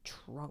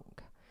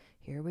trunk.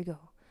 Here we go.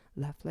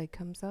 Left leg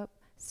comes up,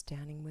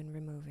 standing wind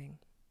removing.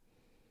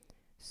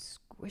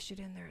 Squish it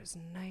in there as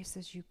nice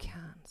as you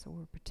can. So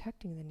we're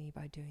protecting the knee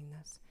by doing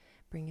this,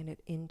 bringing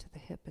it into the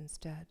hip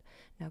instead.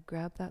 Now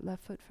grab that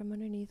left foot from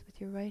underneath with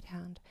your right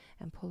hand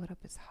and pull it up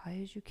as high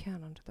as you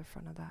can onto the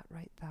front of that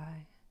right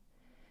thigh.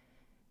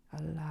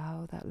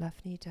 Allow that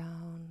left knee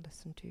down.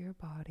 Listen to your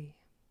body.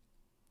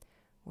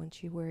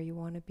 Once you're where you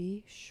want to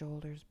be,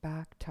 shoulders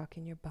back, tuck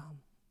in your bum.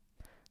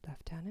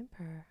 Left hand in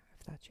prayer,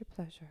 if that's your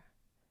pleasure.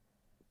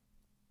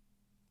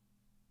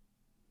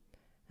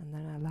 And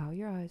then allow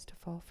your eyes to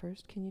fall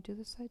first. Can you do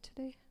this side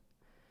today?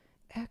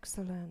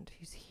 Excellent.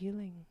 He's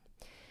healing.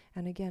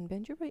 And again,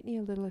 bend your right knee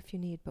a little if you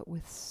need, but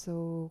with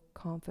so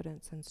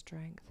confidence and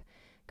strength.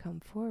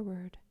 Come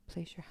forward.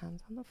 Place your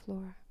hands on the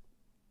floor.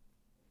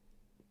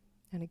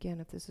 And again,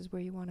 if this is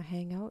where you want to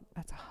hang out,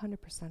 that's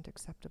 100%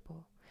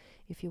 acceptable.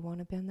 If you want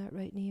to bend that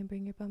right knee and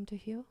bring your bum to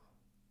heel,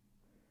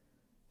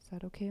 is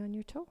that okay on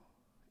your toe?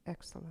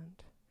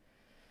 Excellent.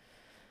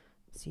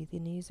 See the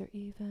knees are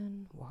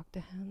even. Walk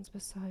the hands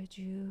beside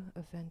you.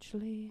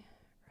 Eventually,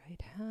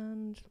 right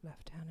hand,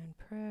 left hand in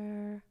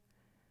prayer,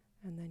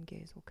 and then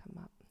gaze will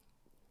come up.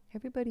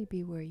 Everybody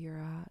be where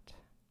you're at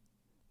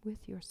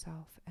with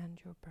yourself and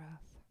your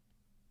breath.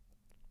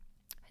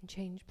 And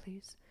change,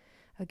 please.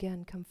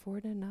 Again, come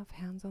forward enough,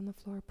 hands on the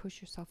floor,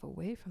 push yourself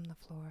away from the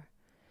floor,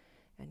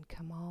 and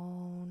come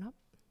on up.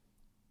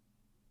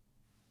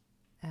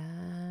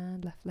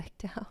 And left leg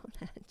down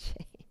and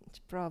change.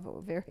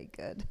 Bravo, very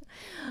good.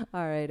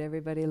 All right,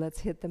 everybody,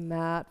 let's hit the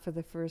mat for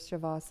the first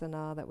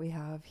Shavasana that we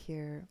have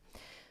here.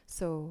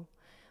 So,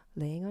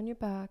 laying on your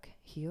back,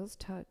 heels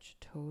touch,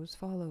 toes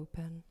fall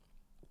open,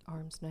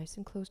 arms nice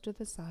and close to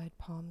the side,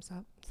 palms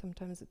up.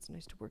 Sometimes it's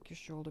nice to work your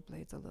shoulder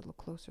blades a little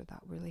closer.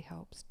 That really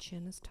helps.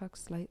 Chin is tucked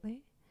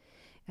slightly.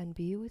 And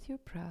be with your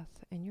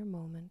breath and your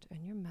moment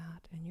and your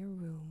mat and your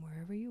room,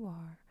 wherever you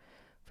are,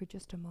 for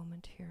just a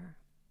moment here.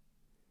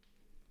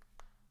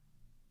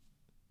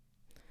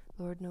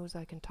 Lord knows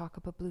I can talk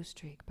up a blue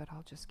streak, but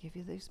I'll just give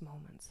you these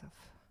moments of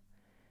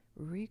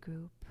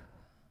regroup,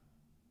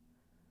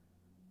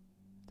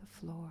 the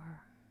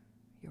floor,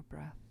 your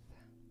breath,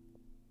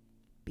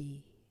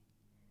 be.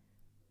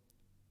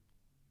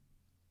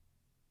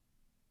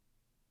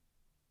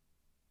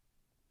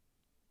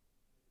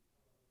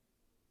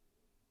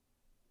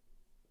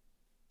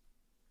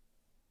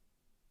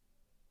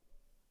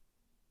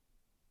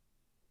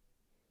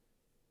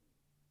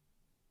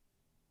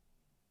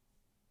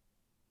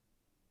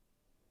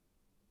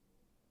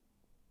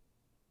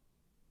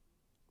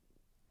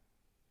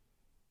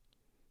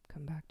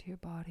 Come back to your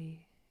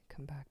body,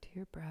 come back to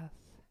your breath.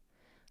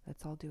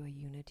 Let's all do a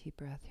unity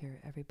breath here.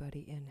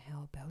 Everybody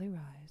inhale, belly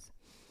rise.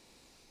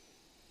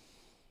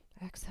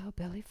 Exhale,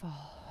 belly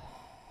fall.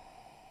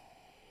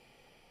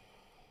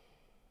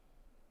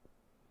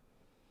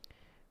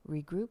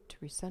 Regrouped,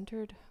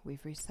 recentered,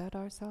 we've reset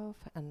ourselves,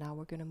 and now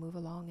we're going to move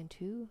along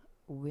into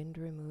wind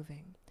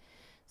removing.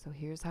 So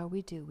here's how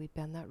we do. We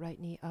bend that right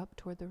knee up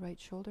toward the right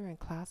shoulder and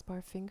clasp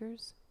our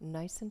fingers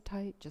nice and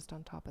tight just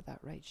on top of that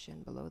right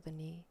shin below the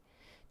knee.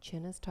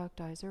 Chin is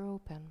tucked, eyes are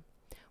open.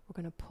 We're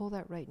going to pull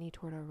that right knee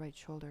toward our right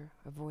shoulder,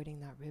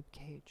 avoiding that rib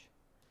cage.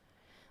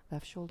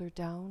 Left shoulder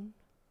down,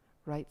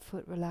 right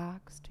foot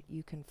relaxed.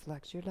 You can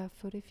flex your left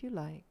foot if you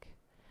like,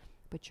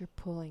 but you're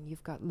pulling.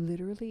 You've got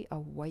literally a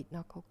white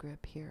knuckle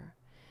grip here.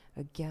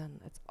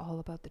 Again, it's all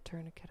about the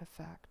tourniquet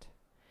effect.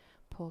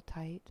 Pull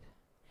tight.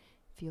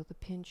 Feel the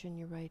pinch in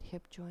your right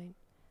hip joint.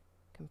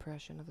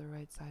 Compression of the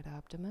right side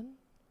abdomen.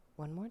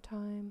 One more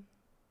time.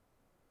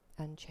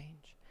 And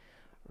change.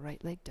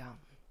 Right leg down.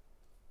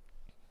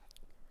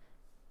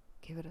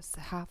 Give it a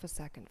half a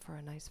second for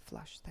a nice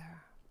flush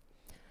there.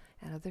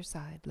 And other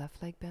side,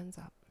 left leg bends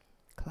up.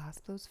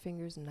 Clasp those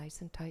fingers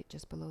nice and tight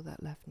just below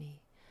that left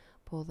knee.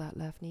 Pull that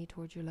left knee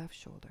towards your left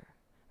shoulder,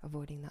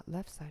 avoiding that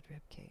left side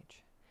rib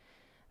cage.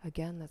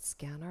 Again, let's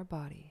scan our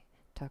body.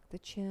 Tuck the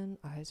chin,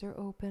 eyes are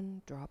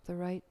open, drop the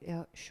right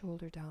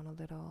shoulder down a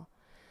little.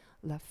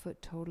 Left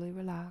foot totally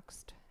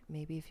relaxed.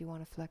 Maybe if you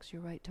want to flex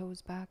your right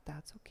toes back,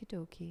 that's okie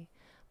dokie.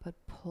 But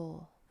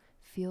pull.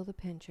 Feel the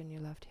pinch in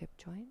your left hip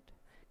joint.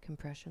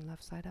 Compression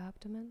left side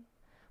abdomen.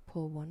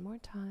 Pull one more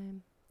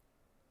time.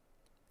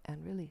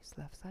 And release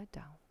left side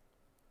down.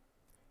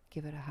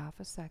 Give it a half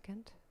a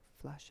second.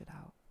 Flush it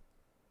out.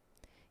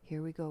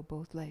 Here we go,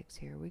 both legs.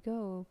 Here we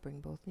go.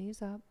 Bring both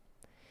knees up.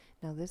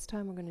 Now this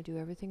time we're going to do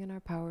everything in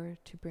our power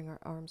to bring our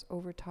arms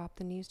over top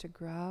the knees to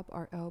grab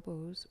our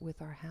elbows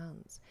with our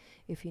hands.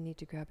 If you need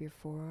to grab your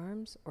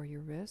forearms or your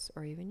wrists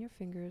or even your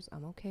fingers,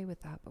 I'm okay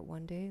with that. But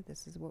one day,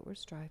 this is what we're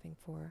striving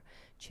for.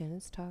 Chin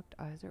is tucked,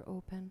 eyes are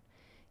open.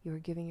 You are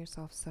giving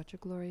yourself such a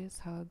glorious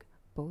hug.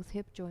 Both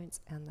hip joints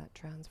and that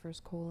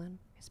transverse colon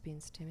is being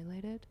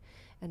stimulated.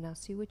 And now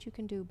see what you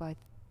can do by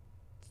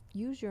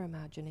use your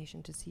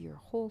imagination to see your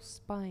whole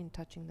spine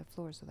touching the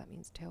floor. So that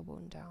means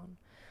tailbone down.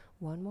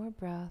 One more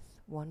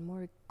breath, one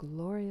more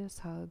glorious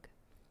hug,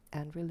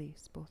 and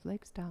release. Both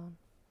legs down,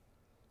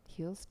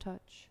 heels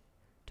touch,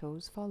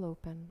 toes fall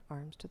open,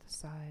 arms to the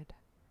side,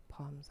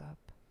 palms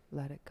up.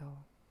 Let it go.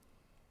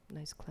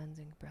 Nice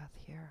cleansing breath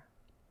here.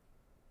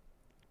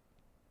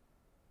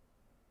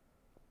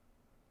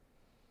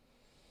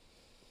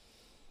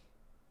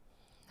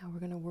 Now we're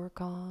going to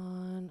work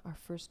on our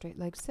first straight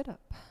leg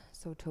sit-up.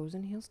 So toes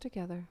and heels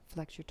together,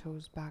 flex your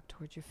toes back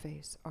towards your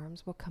face.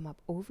 Arms will come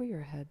up over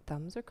your head,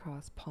 thumbs are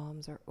crossed,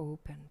 palms are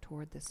open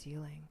toward the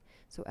ceiling.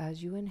 So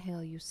as you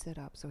inhale, you sit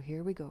up. So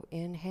here we go.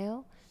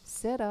 Inhale,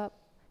 sit up,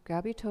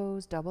 grab your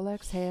toes, double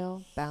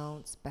exhale,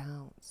 bounce,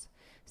 bounce.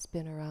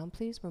 Spin around,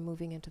 please. We're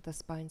moving into the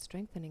spine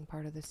strengthening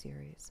part of the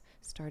series,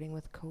 starting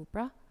with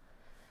Cobra.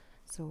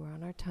 So we're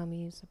on our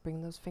tummies.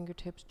 Bring those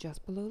fingertips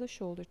just below the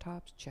shoulder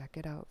tops. Check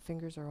it out.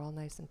 Fingers are all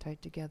nice and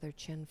tight together.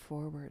 Chin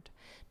forward.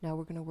 Now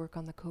we're going to work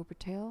on the cobra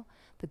tail.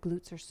 The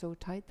glutes are so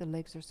tight. The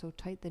legs are so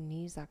tight. The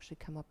knees actually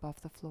come up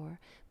off the floor.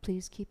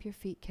 Please keep your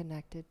feet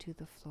connected to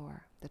the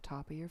floor, the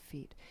top of your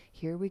feet.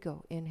 Here we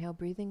go. Inhale,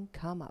 breathing.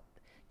 Come up.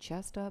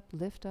 Chest up,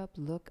 lift up,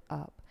 look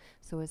up.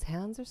 So his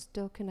hands are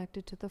still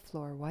connected to the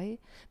floor. Why?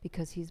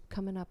 Because he's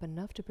coming up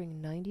enough to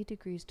bring 90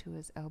 degrees to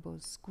his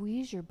elbows.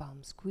 Squeeze your bum,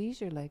 squeeze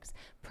your legs,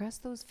 press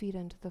those feet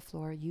into the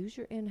floor. Use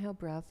your inhale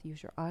breath,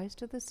 use your eyes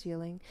to the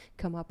ceiling.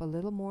 Come up a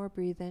little more,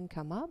 breathe in,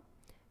 come up,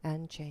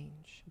 and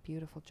change.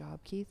 Beautiful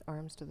job, Keith.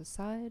 Arms to the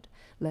side,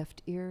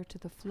 left ear to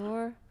the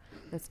floor.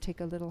 Let's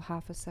take a little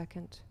half a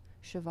second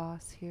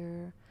shavas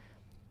here.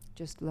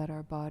 Just let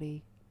our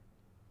body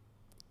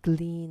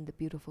glean the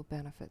beautiful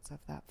benefits of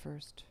that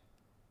first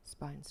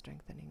spine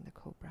strengthening, the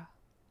cobra.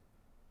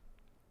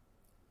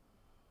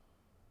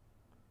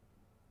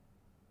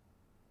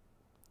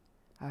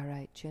 All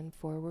right, chin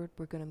forward.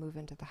 We're going to move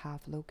into the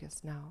half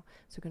locust now.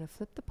 So we're going to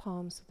flip the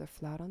palms so they're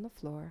flat on the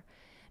floor.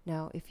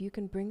 Now, if you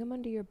can bring them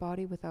under your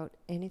body without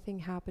anything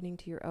happening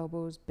to your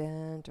elbows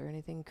bent or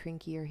anything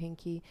crinky or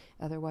hinky,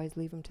 otherwise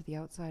leave them to the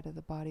outside of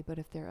the body. But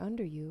if they're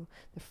under you,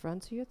 the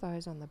fronts of your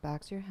thighs on the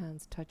backs of your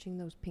hands, touching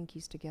those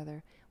pinkies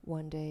together,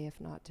 one day, if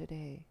not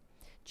today.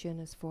 Chin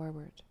is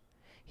forward.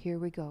 Here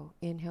we go.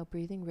 Inhale,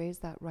 breathing. Raise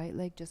that right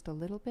leg just a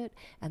little bit,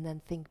 and then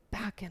think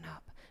backing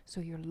up. So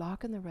you're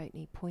locking the right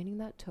knee, pointing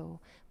that toe.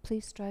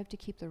 Please strive to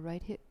keep the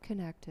right hip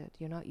connected.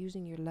 You're not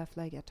using your left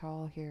leg at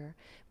all here.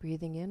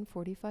 Breathing in,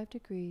 45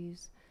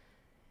 degrees.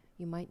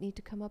 You might need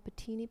to come up a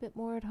teeny bit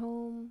more at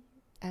home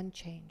and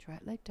change.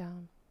 Right leg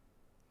down.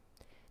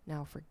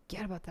 Now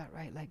forget about that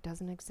right leg.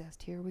 Doesn't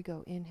exist. Here we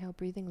go. Inhale,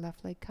 breathing.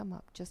 Left leg come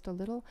up just a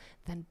little,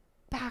 then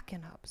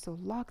backing up. So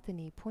lock the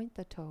knee, point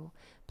the toe.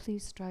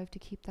 Please strive to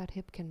keep that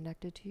hip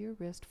connected to your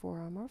wrist,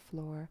 forearm, or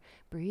floor.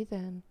 Breathe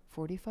in,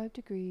 45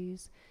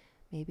 degrees.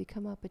 Maybe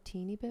come up a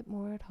teeny bit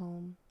more at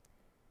home.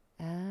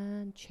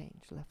 And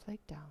change. Left leg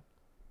down.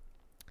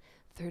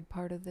 Third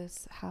part of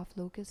this half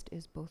locust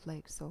is both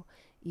legs. So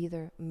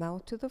either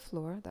mouth to the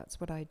floor, that's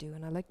what I do.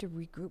 And I like to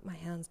regroup my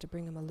hands to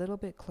bring them a little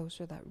bit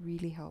closer. That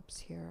really helps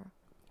here.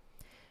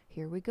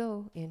 Here we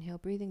go. Inhale,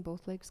 breathing.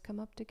 Both legs come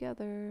up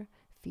together.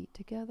 Feet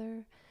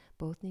together.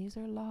 Both knees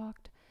are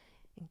locked.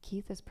 And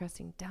Keith is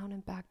pressing down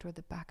and back toward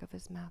the back of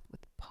his mat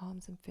with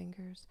palms and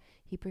fingers.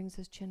 He brings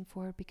his chin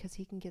forward because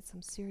he can get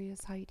some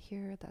serious height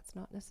here. That's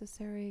not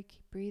necessary.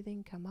 Keep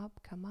breathing. Come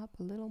up,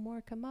 a little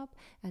more, come up,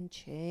 and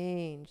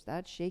change.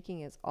 That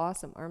shaking is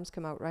awesome. Arms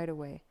come out right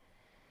away.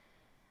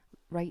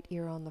 Right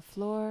ear on the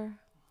floor.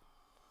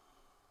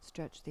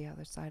 Stretch the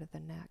other side of the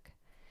neck.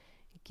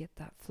 Get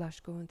that flush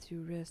going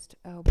through wrist,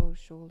 elbows,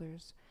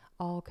 shoulders,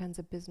 all kinds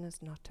of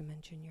business, not to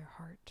mention your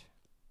heart.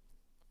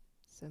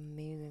 It's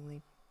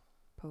amazingly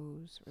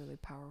pose, really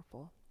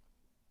powerful.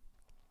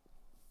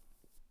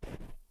 Let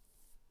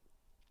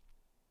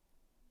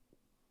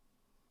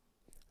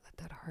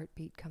that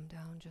heartbeat come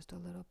down just a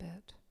little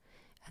bit.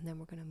 And then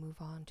we're going to move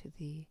on to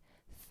the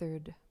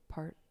third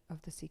part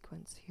of the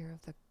sequence here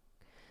of the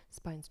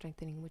spine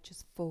strengthening, which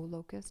is full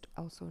locust,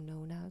 also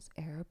known as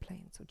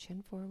airplane. So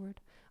chin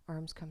forward,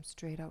 arms come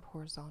straight out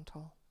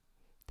horizontal.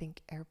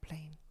 Think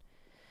airplane.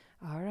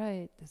 All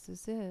right, this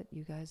is it.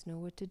 You guys know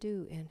what to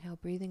do. Inhale,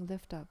 breathing,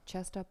 lift up,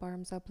 chest up,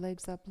 arms up,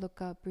 legs up,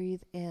 look up,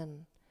 breathe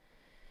in.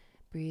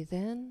 Breathe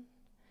in.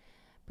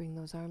 Bring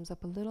those arms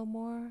up a little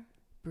more.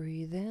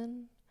 Breathe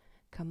in.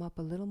 Come up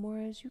a little more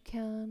as you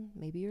can.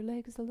 Maybe your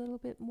legs a little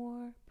bit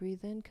more.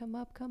 Breathe in, come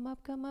up, come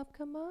up, come up,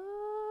 come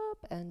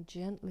up. And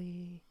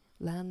gently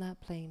land that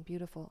plane.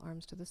 Beautiful.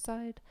 Arms to the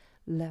side.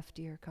 Left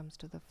ear comes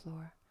to the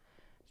floor.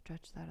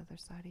 Stretch that other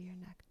side of your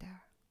neck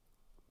there.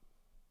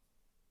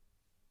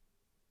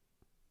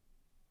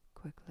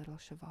 Quick little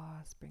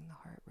shavas, bring the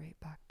heart rate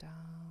back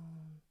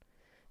down,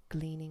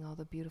 gleaning all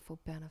the beautiful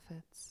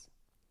benefits.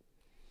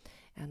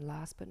 And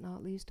last but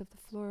not least of the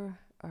floor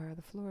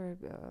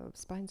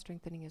spine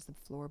strengthening is the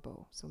floor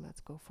bow. So let's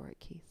go for it,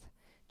 Keith.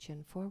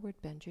 Chin forward,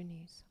 bend your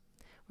knees.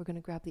 We're going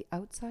to grab the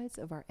outsides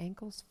of our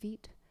ankles,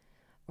 feet,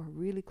 or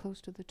really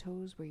close to the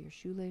toes where your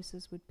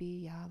shoelaces would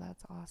be. Yeah,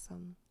 that's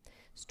awesome.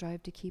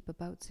 Strive to keep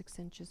about 6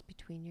 inches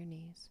between your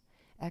knees.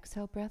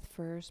 Exhale, breath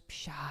first.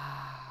 Psha.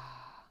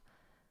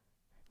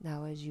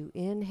 Now as you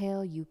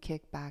inhale, you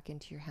kick back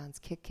into your hands.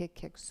 Kick, kick,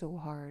 kick so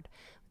hard.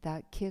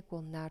 That kick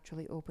will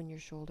naturally open your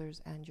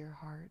shoulders and your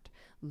heart.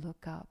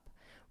 Look up.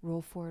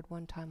 Roll forward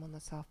one time on the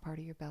soft part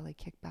of your belly.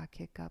 Kick back,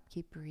 kick up.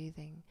 Keep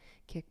breathing.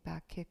 Kick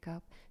back, kick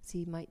up. See,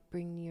 you might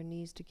bring your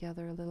knees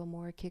together a little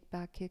more. Kick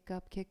back, kick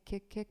up. Kick,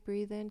 kick, kick.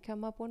 Breathe in.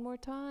 Come up one more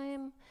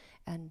time.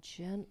 And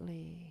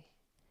gently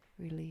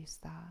release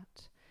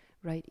that.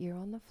 Right ear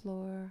on the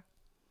floor.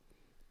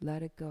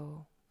 Let it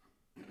go.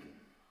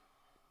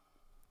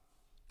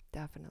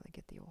 Definitely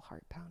get the old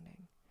heart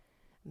pounding.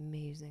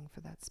 Amazing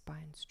for that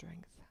spine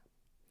strength.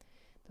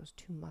 Those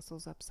two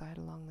muscles upside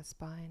along the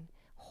spine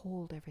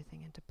hold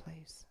everything into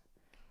place.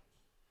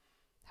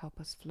 Help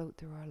us float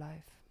through our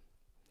life.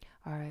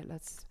 All right,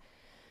 let's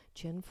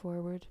chin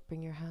forward.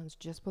 Bring your hands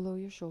just below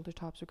your shoulder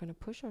tops. We're going to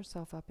push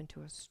ourselves up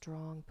into a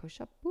strong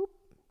push-up. Boop,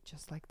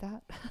 just like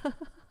that.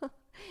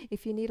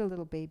 If you need a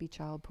little baby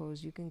child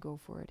pose, you can go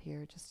for it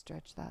here. Just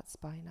stretch that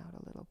spine out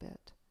a little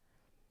bit.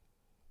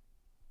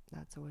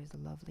 That's always a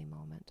lovely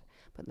moment.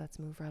 But let's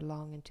move right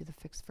along into the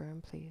fixed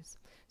firm, please.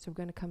 So we're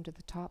going to come to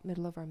the top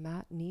middle of our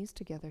mat, knees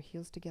together,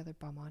 heels together,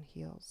 bum on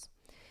heels.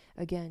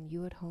 Again,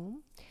 you at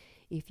home,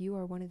 if you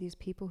are one of these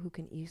people who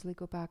can easily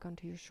go back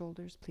onto your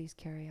shoulders, please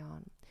carry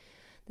on.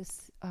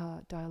 This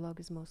dialogue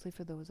is mostly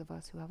for those of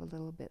us who have a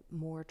little bit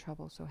more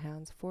trouble. So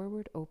hands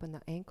forward, open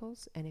the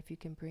ankles, and if you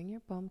can bring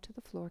your bum to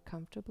the floor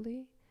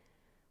comfortably,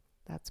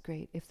 that's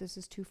great. If this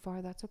is too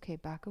far, that's okay.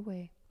 Back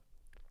away.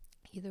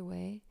 Either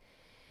way,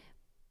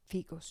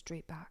 feet go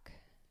straight back.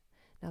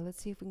 Now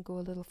let's see if we can go a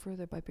little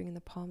further by bringing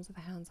the palms of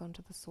the hands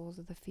onto the soles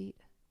of the feet.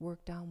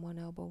 Work down one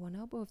elbow, one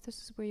elbow. If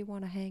this is where you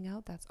want to hang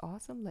out, that's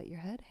awesome. Let your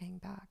head hang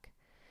back.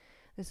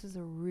 This is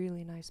a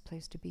really nice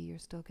place to be. You're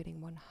still getting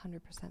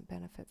 100%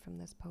 benefit from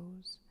this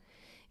pose.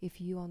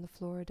 If you on the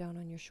floor or down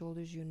on your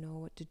shoulders, you know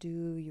what to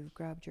do. You've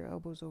grabbed your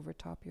elbows over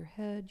top your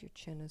head. Your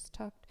chin is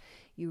tucked.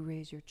 You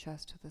raise your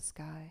chest to the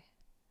sky.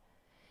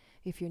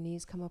 If your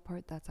knees come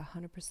apart, that's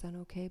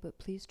 100% okay, but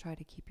please try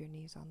to keep your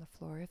knees on the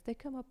floor. If they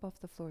come up off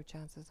the floor,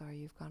 chances are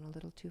you've gone a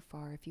little too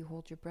far. If you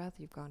hold your breath,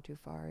 you've gone too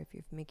far. If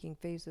you're making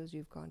faces,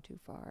 you've gone too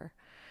far.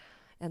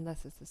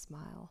 Unless it's a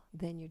smile,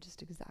 then you're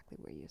just exactly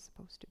where you're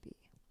supposed to be.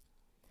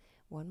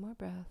 One more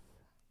breath.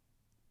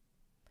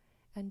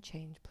 And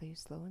change,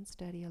 please. Slow and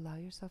steady. Allow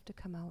yourself to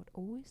come out.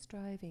 Always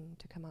striving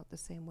to come out the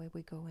same way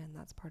we go in.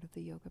 That's part of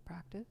the yoga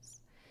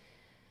practice.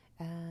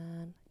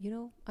 And,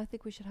 I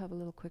think we should have a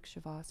little quick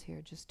shavas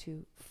here just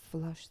to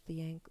flush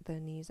the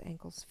knees,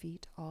 ankles,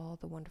 feet, all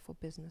the wonderful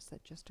business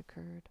that just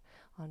occurred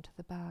onto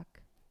the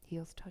back.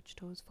 Heels touch,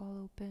 toes fall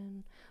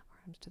open,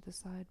 arms to the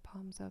side,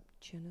 palms up,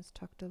 chin is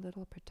tucked a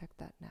little, protect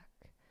that neck.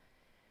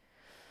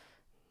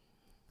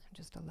 And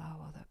just allow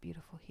all that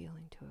beautiful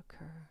healing to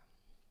occur.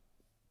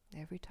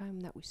 Every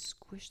time that we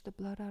squish the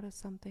blood out of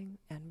something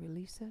and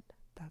release it,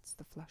 That's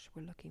the flush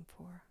we're looking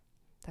for.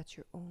 That's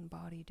your own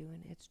body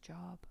doing its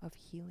job of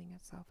healing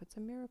itself. It's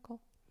a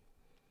miracle.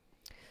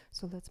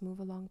 So let's move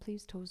along,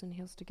 please. Toes and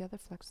heels together.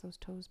 Flex those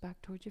toes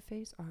back towards your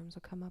face. Arms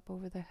will come up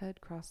over the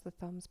head. Cross the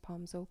thumbs,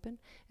 palms open.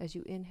 As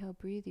you inhale,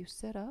 breathe, you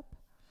sit up.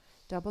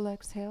 Double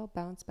exhale,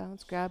 bounce,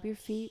 bounce. Grab your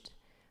feet.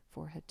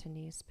 Forehead to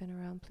knees. Spin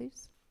around,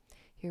 please.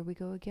 Here we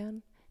go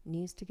again.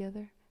 Knees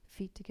together,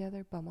 feet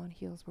together, bum on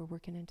heels. We're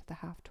working into the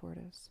half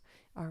tortoise.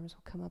 Arms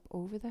will come up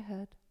over the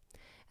head.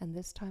 And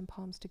this time,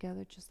 palms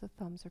together, just the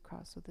thumbs are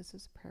crossed. So this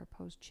is a prayer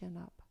pose, chin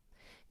up.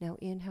 Now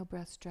inhale,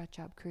 breath, stretch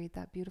up. Create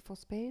that beautiful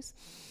space.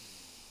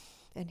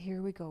 And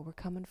here we go. We're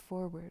coming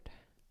forward.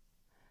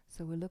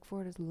 So we look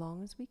forward as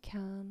long as we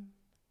can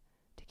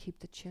to keep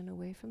the chin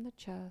away from the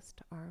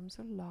chest. Arms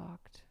are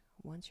locked.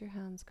 Once your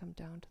hands come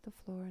down to the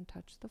floor and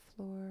touch the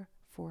floor,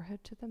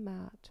 forehead to the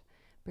mat,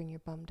 bring your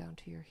bum down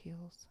to your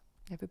heels.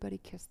 Everybody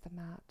kiss the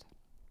mat.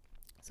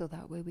 So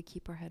that way we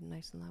keep our head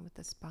nice in line with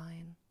the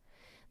spine.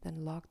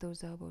 Then lock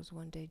those elbows.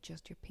 One day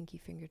just your pinky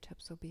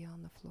fingertips will be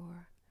on the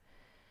floor.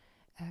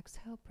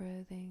 Exhale,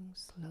 breathing,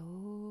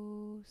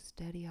 slow,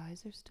 steady.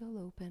 Eyes are still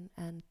open,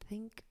 and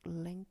think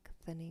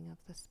lengthening of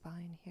the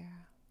spine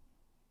here.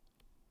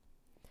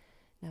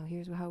 Now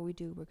here's how we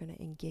do. We're going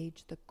to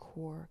engage the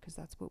core, because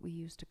that's what we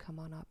use to come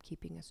on up,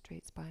 keeping a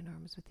straight spine,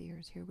 arms with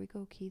ears. Here we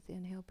go, Keith.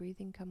 Inhale,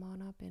 breathing, come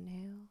on up.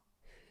 Inhale.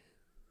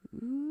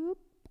 Oop.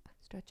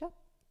 Stretch up,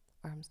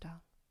 arms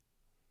down.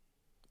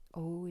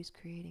 Always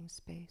creating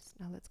space.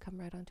 Now let's come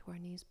right onto our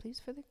knees,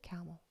 please, for the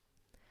camel.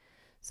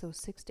 So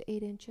 6 to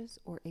 8 inches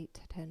or 8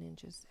 to 10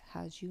 inches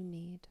as you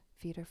need.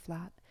 Feet are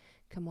flat.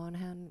 Come on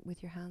hand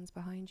with your hands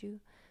behind you.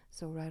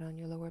 So right on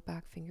your lower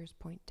back, fingers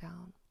point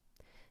down.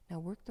 Now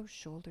work those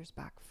shoulders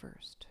back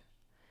first.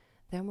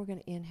 Then we're going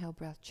to inhale,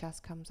 breath,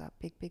 chest comes up,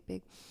 big, big,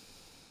 big.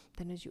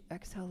 Then as you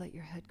exhale, let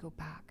your head go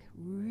back.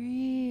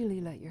 Really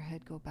let your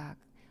head go back.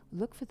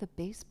 Look for the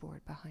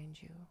baseboard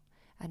behind you.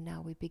 And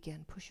now we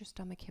begin. Push your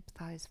stomach, hip,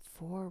 thighs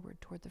forward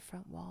toward the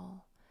front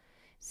wall.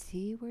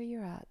 See where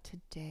you're at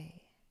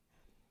today.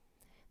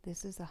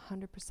 This is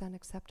 100%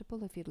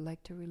 acceptable. If you'd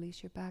like to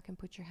release your back and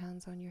put your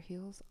hands on your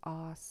heels,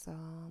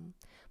 awesome.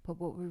 But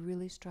what we're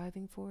really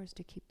striving for is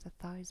to keep the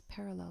thighs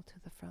parallel to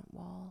the front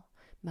wall.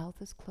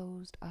 Mouth is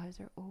closed, eyes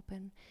are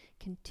open.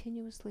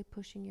 Continuously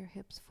pushing your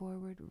hips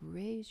forward.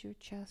 Raise your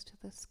chest to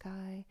the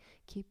sky.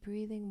 Keep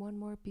breathing. One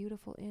more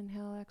beautiful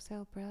inhale,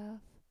 exhale,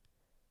 breath.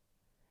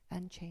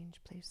 And change,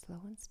 please.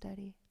 Slow and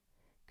steady.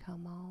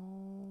 Come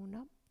on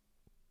up.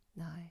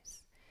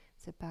 Nice.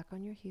 Sit back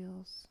on your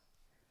heels.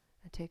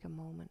 And take a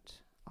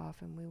moment.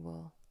 Often we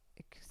will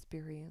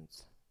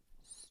experience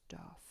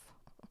stuff.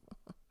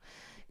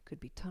 Could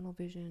be tunnel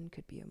vision,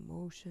 could be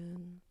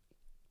emotion.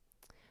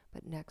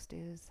 But next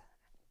is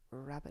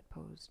rabbit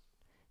pose.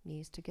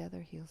 Knees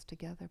together, heels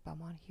together,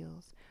 bum on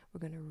heels.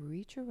 We're going to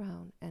reach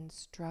around and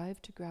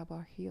strive to grab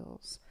our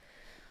heels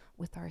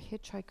with our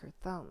hitchhiker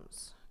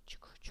thumbs.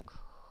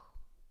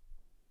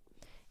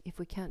 If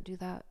we can't do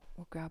that,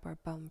 we'll grab our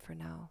bum for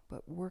now,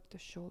 but work the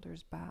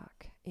shoulders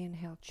back.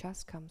 Inhale,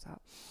 chest comes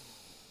up.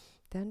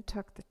 Then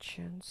tuck the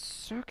chin,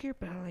 suck your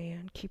belly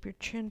in, keep your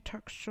chin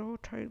tucked so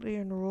tightly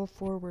and roll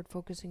forward,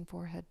 focusing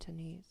forehead to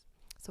knees.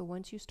 So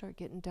once you start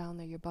getting down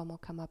there, your bum will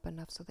come up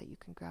enough so that you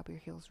can grab your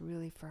heels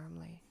really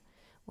firmly.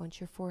 Once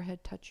your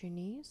forehead touch your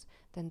knees,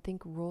 then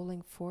think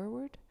rolling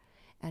forward,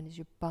 and as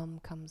your bum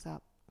comes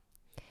up.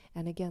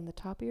 And again, the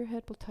top of your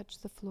head will touch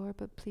the floor,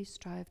 but please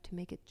strive to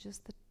make it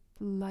just the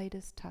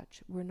lightest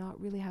touch. We're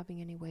not really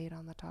having any weight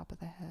on the top of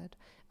the head.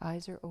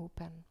 Eyes are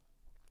open.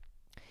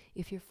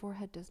 If your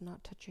forehead does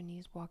not touch your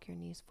knees, walk your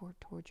knees forward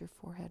towards your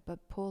forehead,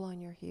 but pull on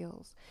your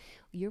heels.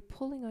 You're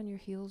pulling on your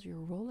heels, you're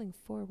rolling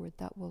forward.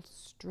 That will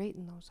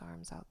straighten those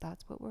arms out.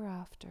 That's what we're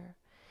after.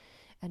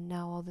 And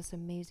now all this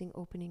amazing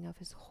opening of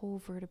his whole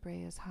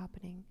vertebrae is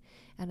happening.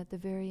 And at the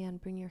very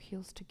end, bring your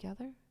heels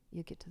together.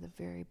 You get to the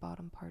very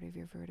bottom part of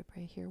your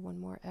vertebrae here. One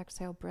more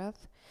exhale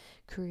breath.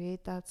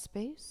 Create that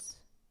space.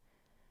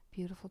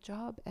 Beautiful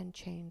job. And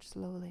change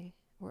slowly.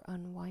 We're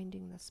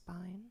unwinding the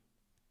spine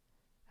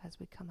as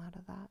we come out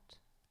of that.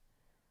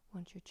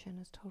 Once your chin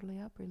is totally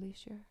up,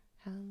 release your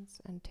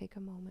hands and take a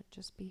moment.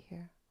 Just be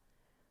here.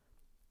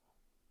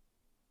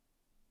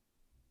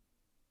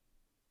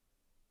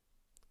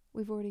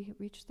 We've already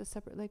reached the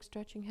separate leg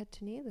stretching head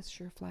to knee. This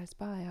sure flies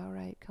by. All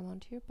right, come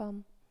onto your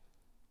bum.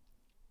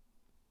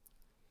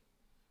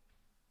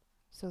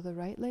 So the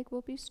right leg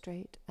will be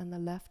straight and the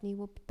left knee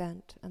will be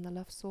bent and the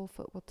left sole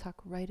foot will tuck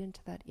right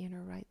into that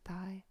inner right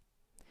thigh.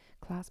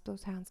 Clasp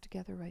those hands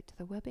together right to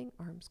the webbing.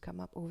 Arms come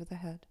up over the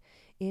head.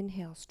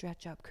 Inhale,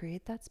 stretch up,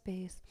 create that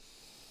space.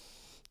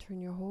 Turn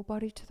your whole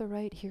body to the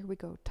right. Here we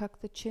go. Tuck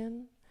the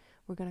chin.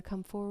 We're going to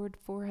come forward,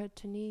 forehead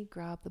to knee.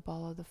 Grab the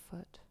ball of the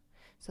foot.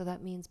 So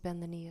that means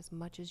bend the knee as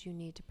much as you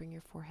need to bring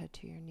your forehead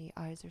to your knee.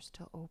 Eyes are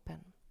still open.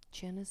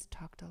 Chin is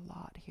tucked a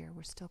lot here.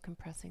 We're still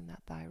compressing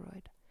that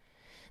thyroid.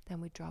 Then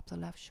we drop the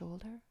left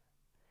shoulder.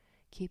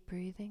 Keep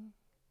breathing.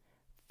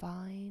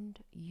 Find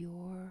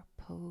your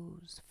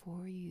pose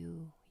for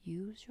you.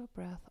 Use your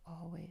breath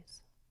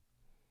always.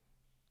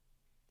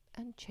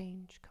 and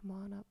change. Come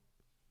on up.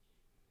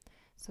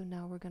 So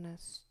now we're going to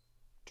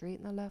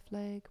straighten the left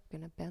leg. We're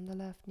going to bend the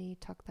left knee,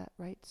 tuck that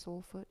right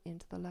sole foot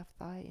into the left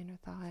thigh, inner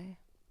thigh.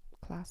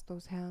 Clasp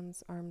those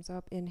hands, arms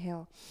up.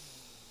 Inhale.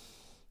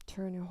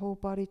 Turn your whole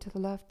body to the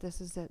left.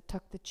 This is it.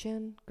 Tuck the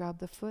chin, grab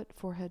the foot,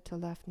 forehead to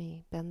left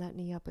knee. Bend that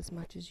knee up as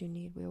much as you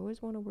need. We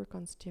always want to work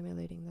on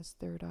stimulating this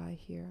third eye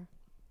here.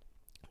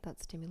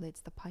 That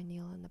stimulates the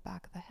pineal in the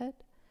back of the head.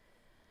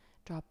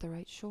 Drop the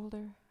right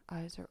shoulder.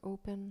 Eyes are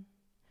open.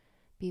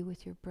 Be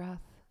with your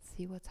breath.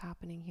 See what's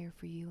happening here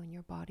for you and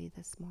your body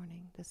this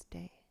morning, this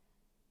day.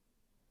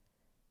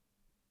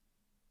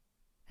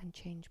 And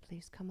change,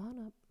 please. Come on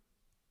up.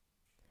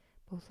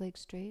 Both legs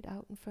straight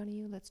out in front of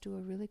you. Let's do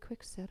a really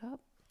quick sit-up.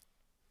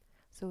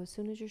 So as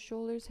soon as your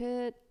shoulders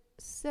hit,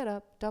 sit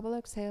up, double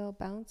exhale,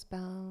 bounce,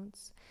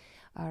 bounce.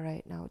 All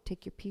right, now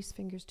take your peace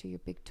fingers to your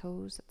big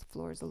toes. The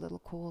floor is a little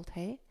cold,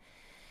 hey?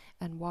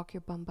 And walk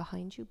your bum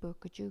behind you.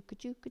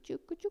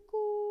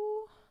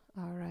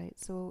 All right,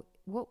 so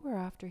what we're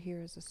after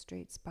here is a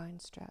straight spine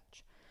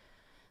stretch.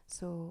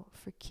 So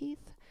for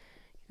Keith,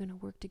 you're going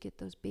to work to get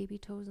those baby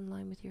toes in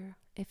line with your,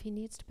 if he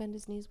needs to bend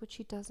his knees, which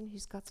he doesn't,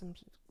 he's got some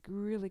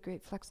really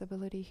great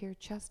flexibility here.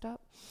 Chest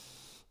up,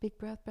 big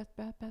breath, breath,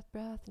 breath, breath,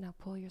 breath. Now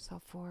pull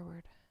yourself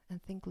forward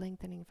and think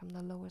lengthening from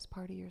the lowest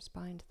part of your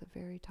spine to the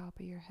very top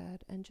of your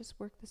head. And just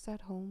work this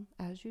at home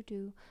as you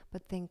do,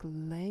 but think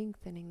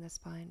lengthening the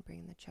spine,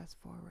 bring the chest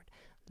forward,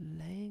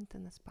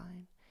 lengthen the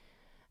spine.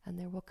 And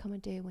there will come a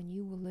day when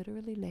you will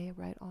literally lay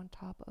right on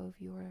top of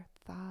your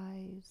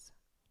thighs.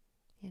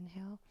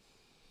 Inhale,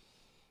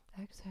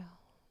 exhale.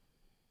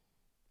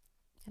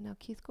 And now,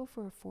 Keith, go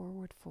for a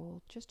forward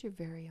fold, just your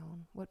very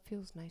own. What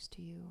feels nice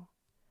to you?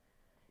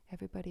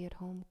 Everybody at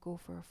home, go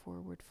for a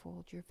forward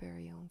fold, your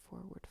very own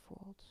forward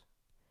fold.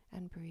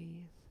 And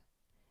breathe,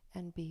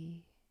 and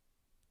be,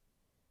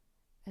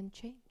 and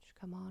change.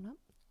 Come on up.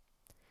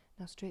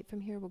 Now, straight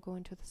from here, we'll go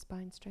into the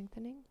spine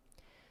strengthening.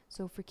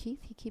 So for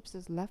Keith, he keeps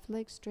his left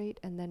leg straight,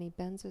 and then he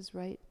bends his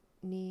right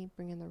knee,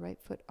 bringing the right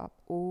foot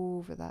up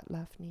over that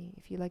left knee.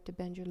 If you like to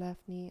bend your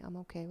left knee, I'm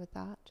okay with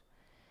that.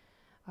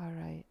 All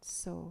right,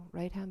 so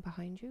right hand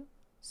behind you,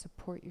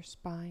 support your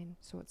spine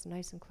so it's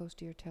nice and close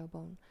to your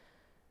tailbone.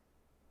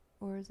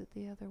 Or is it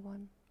the other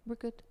one? We're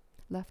good.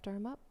 Left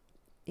arm up.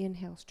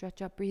 Inhale,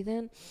 stretch up, breathe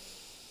in.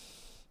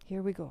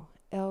 Here we go.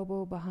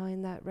 Elbow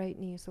behind that right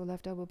knee. So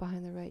left elbow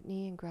behind the right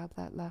knee and grab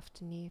that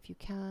left knee if you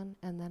can.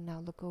 And then now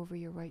look over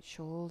your right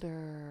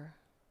shoulder.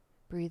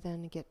 Breathe in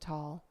and get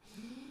tall.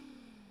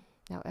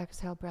 Now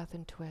exhale, breath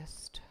and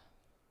twist.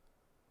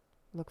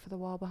 Look for the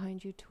wall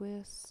behind you,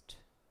 twist.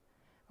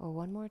 Oh,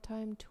 one more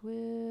time,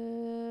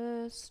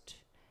 twist.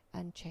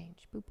 And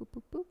change. Boop, boop,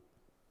 boop, boop.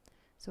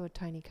 So a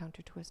tiny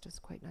counter twist is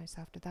quite nice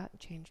after that.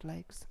 Change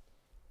legs.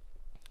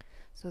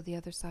 So the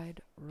other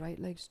side, right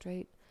leg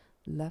straight.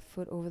 Left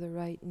foot over the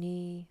right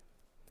knee,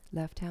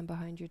 left hand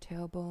behind your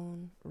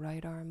tailbone,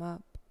 right arm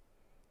up.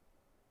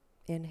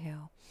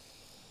 Inhale.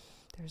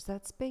 There's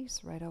that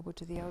space, right elbow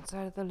to the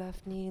outside of the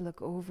left knee.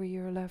 Look over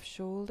your left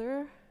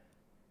shoulder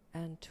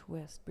and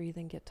twist. Breathe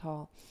and get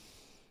tall.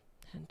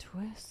 And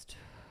twist.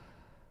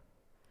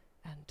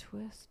 And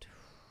twist.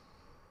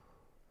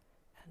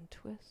 And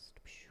twist.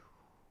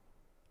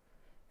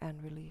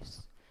 And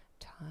release.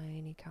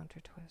 Tiny counter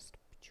twist.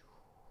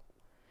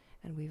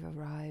 And we've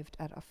arrived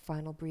at a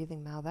final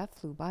breathing. Now that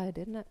flew by,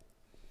 didn't it?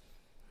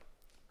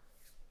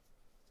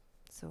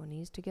 So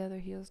knees together,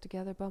 heels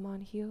together, bum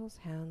on heels,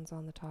 hands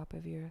on the top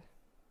of your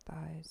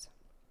thighs.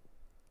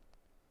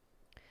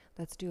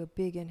 Let's do a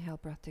big inhale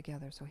breath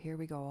together. So here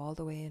we go, all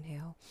the way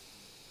inhale.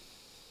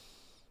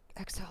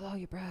 Exhale all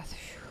your breath.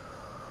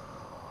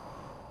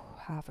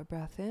 Half a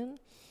breath in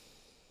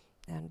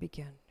and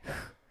begin.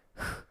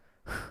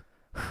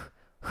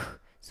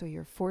 So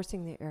you're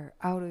forcing the air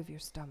out of your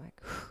stomach.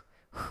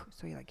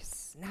 So you're like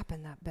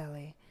snapping that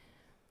belly.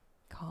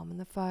 Calming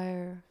the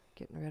fire,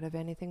 getting rid of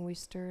anything we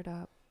stirred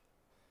up.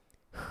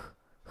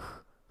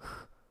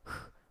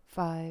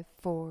 5,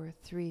 4,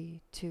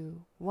 3,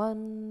 2,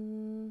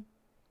 1.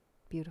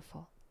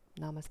 Beautiful.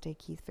 Namaste,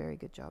 Keith. Very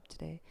good job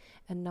today.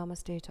 And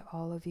namaste to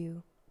all of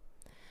you.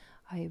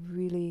 I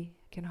really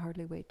can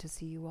hardly wait to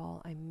see you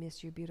all. I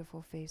miss your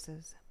beautiful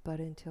faces. But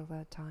until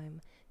that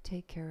time,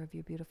 take care of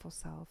your beautiful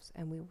selves,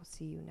 and we will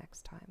see you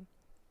next time.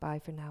 Bye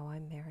for now.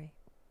 I'm Mary.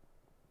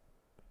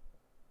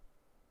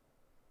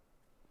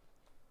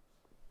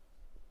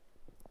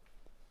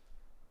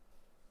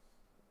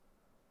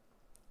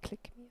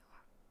 Click me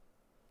off.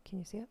 Can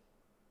you see it?